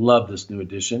going to love this new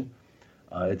edition.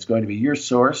 It's going to be your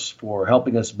source for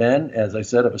helping us men, as I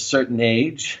said, of a certain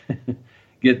age,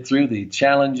 get through the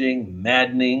challenging,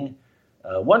 maddening,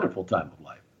 wonderful time of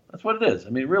life. That's what it is. I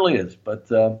mean, it really is. But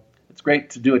it's great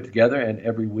to do it together, and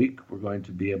every week we're going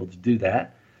to be able to do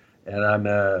that. And I'm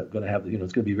going to have,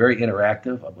 it's going to be very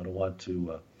interactive. I'm going to want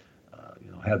to,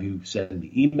 have you send me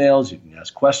emails. You can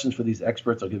ask questions for these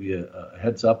experts. I'll give you a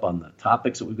heads up on the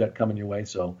topics that we've got coming your way,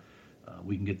 so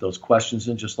we can get those questions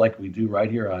in just like we do right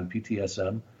here on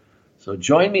PTSM. So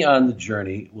join me on the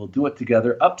journey. We'll do it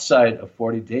together. Upside of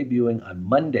 40, debuting on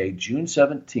Monday, June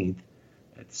 17th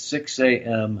at 6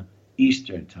 a.m.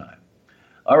 Eastern Time.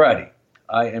 All righty.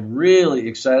 I am really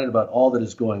excited about all that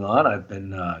is going on. I've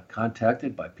been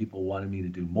contacted by people wanting me to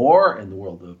do more in the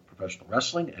world of professional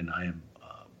wrestling, and I am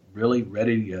really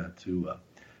ready to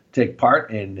take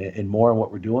part in more in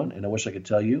what we're doing. And I wish I could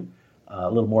tell you a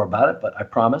little more about it, but I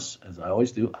promise, as I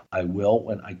always do, I will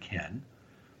when I can.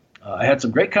 I had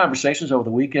some great conversations over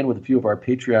the weekend with a few of our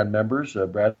Patreon members,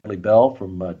 Bradley Bell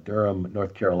from Durham,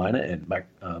 North Carolina, and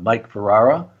Mike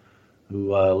Ferrara,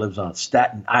 who lives on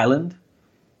Staten Island.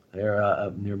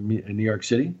 They're near New York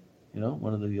City,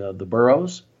 one of the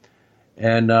boroughs.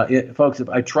 And folks, if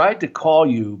I tried to call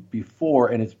you before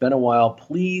and it's been a while,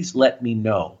 please let me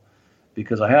know,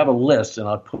 because I have a list and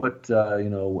I'll put,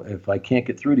 if I can't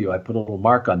get through to you, I put a little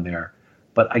mark on there.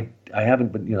 But I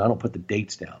haven't been, I don't put the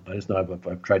dates down. But I just know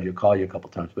I've tried to call you a couple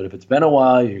times. But if it's been a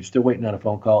while, you're still waiting on a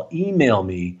phone call, email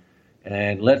me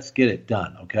and let's get it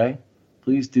done, okay?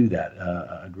 Please do that.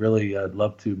 I'd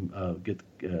love to get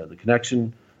the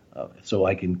connection. So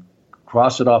I can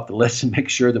cross it off the list and make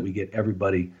sure that we get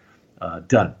everybody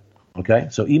done. Okay,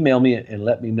 so email me and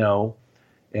let me know.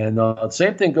 And the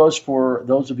same thing goes for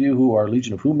those of you who are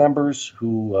Legion of Who members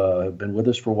who have been with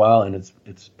us for a while, and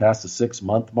it's past the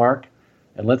 6-month mark.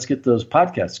 And let's get those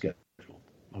podcasts scheduled.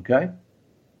 Okay,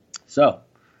 so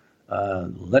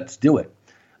let's do it.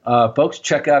 Folks,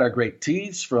 check out our great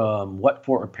tees from What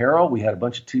For Apparel. We had a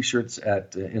bunch of T-shirts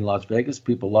in Las Vegas.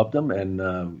 People loved them,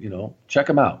 and, check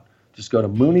them out. Just go to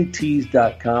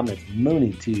mooneytees.com. It's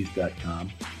mooneytees.com.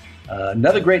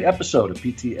 Another great episode of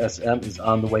PTSM is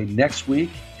on the way next week,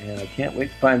 and I can't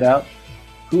wait to find out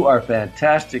who our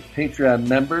fantastic Patreon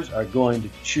members are going to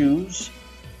choose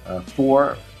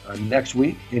for next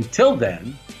week. Until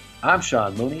then, I'm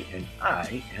Sean Mooney, and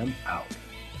I am out.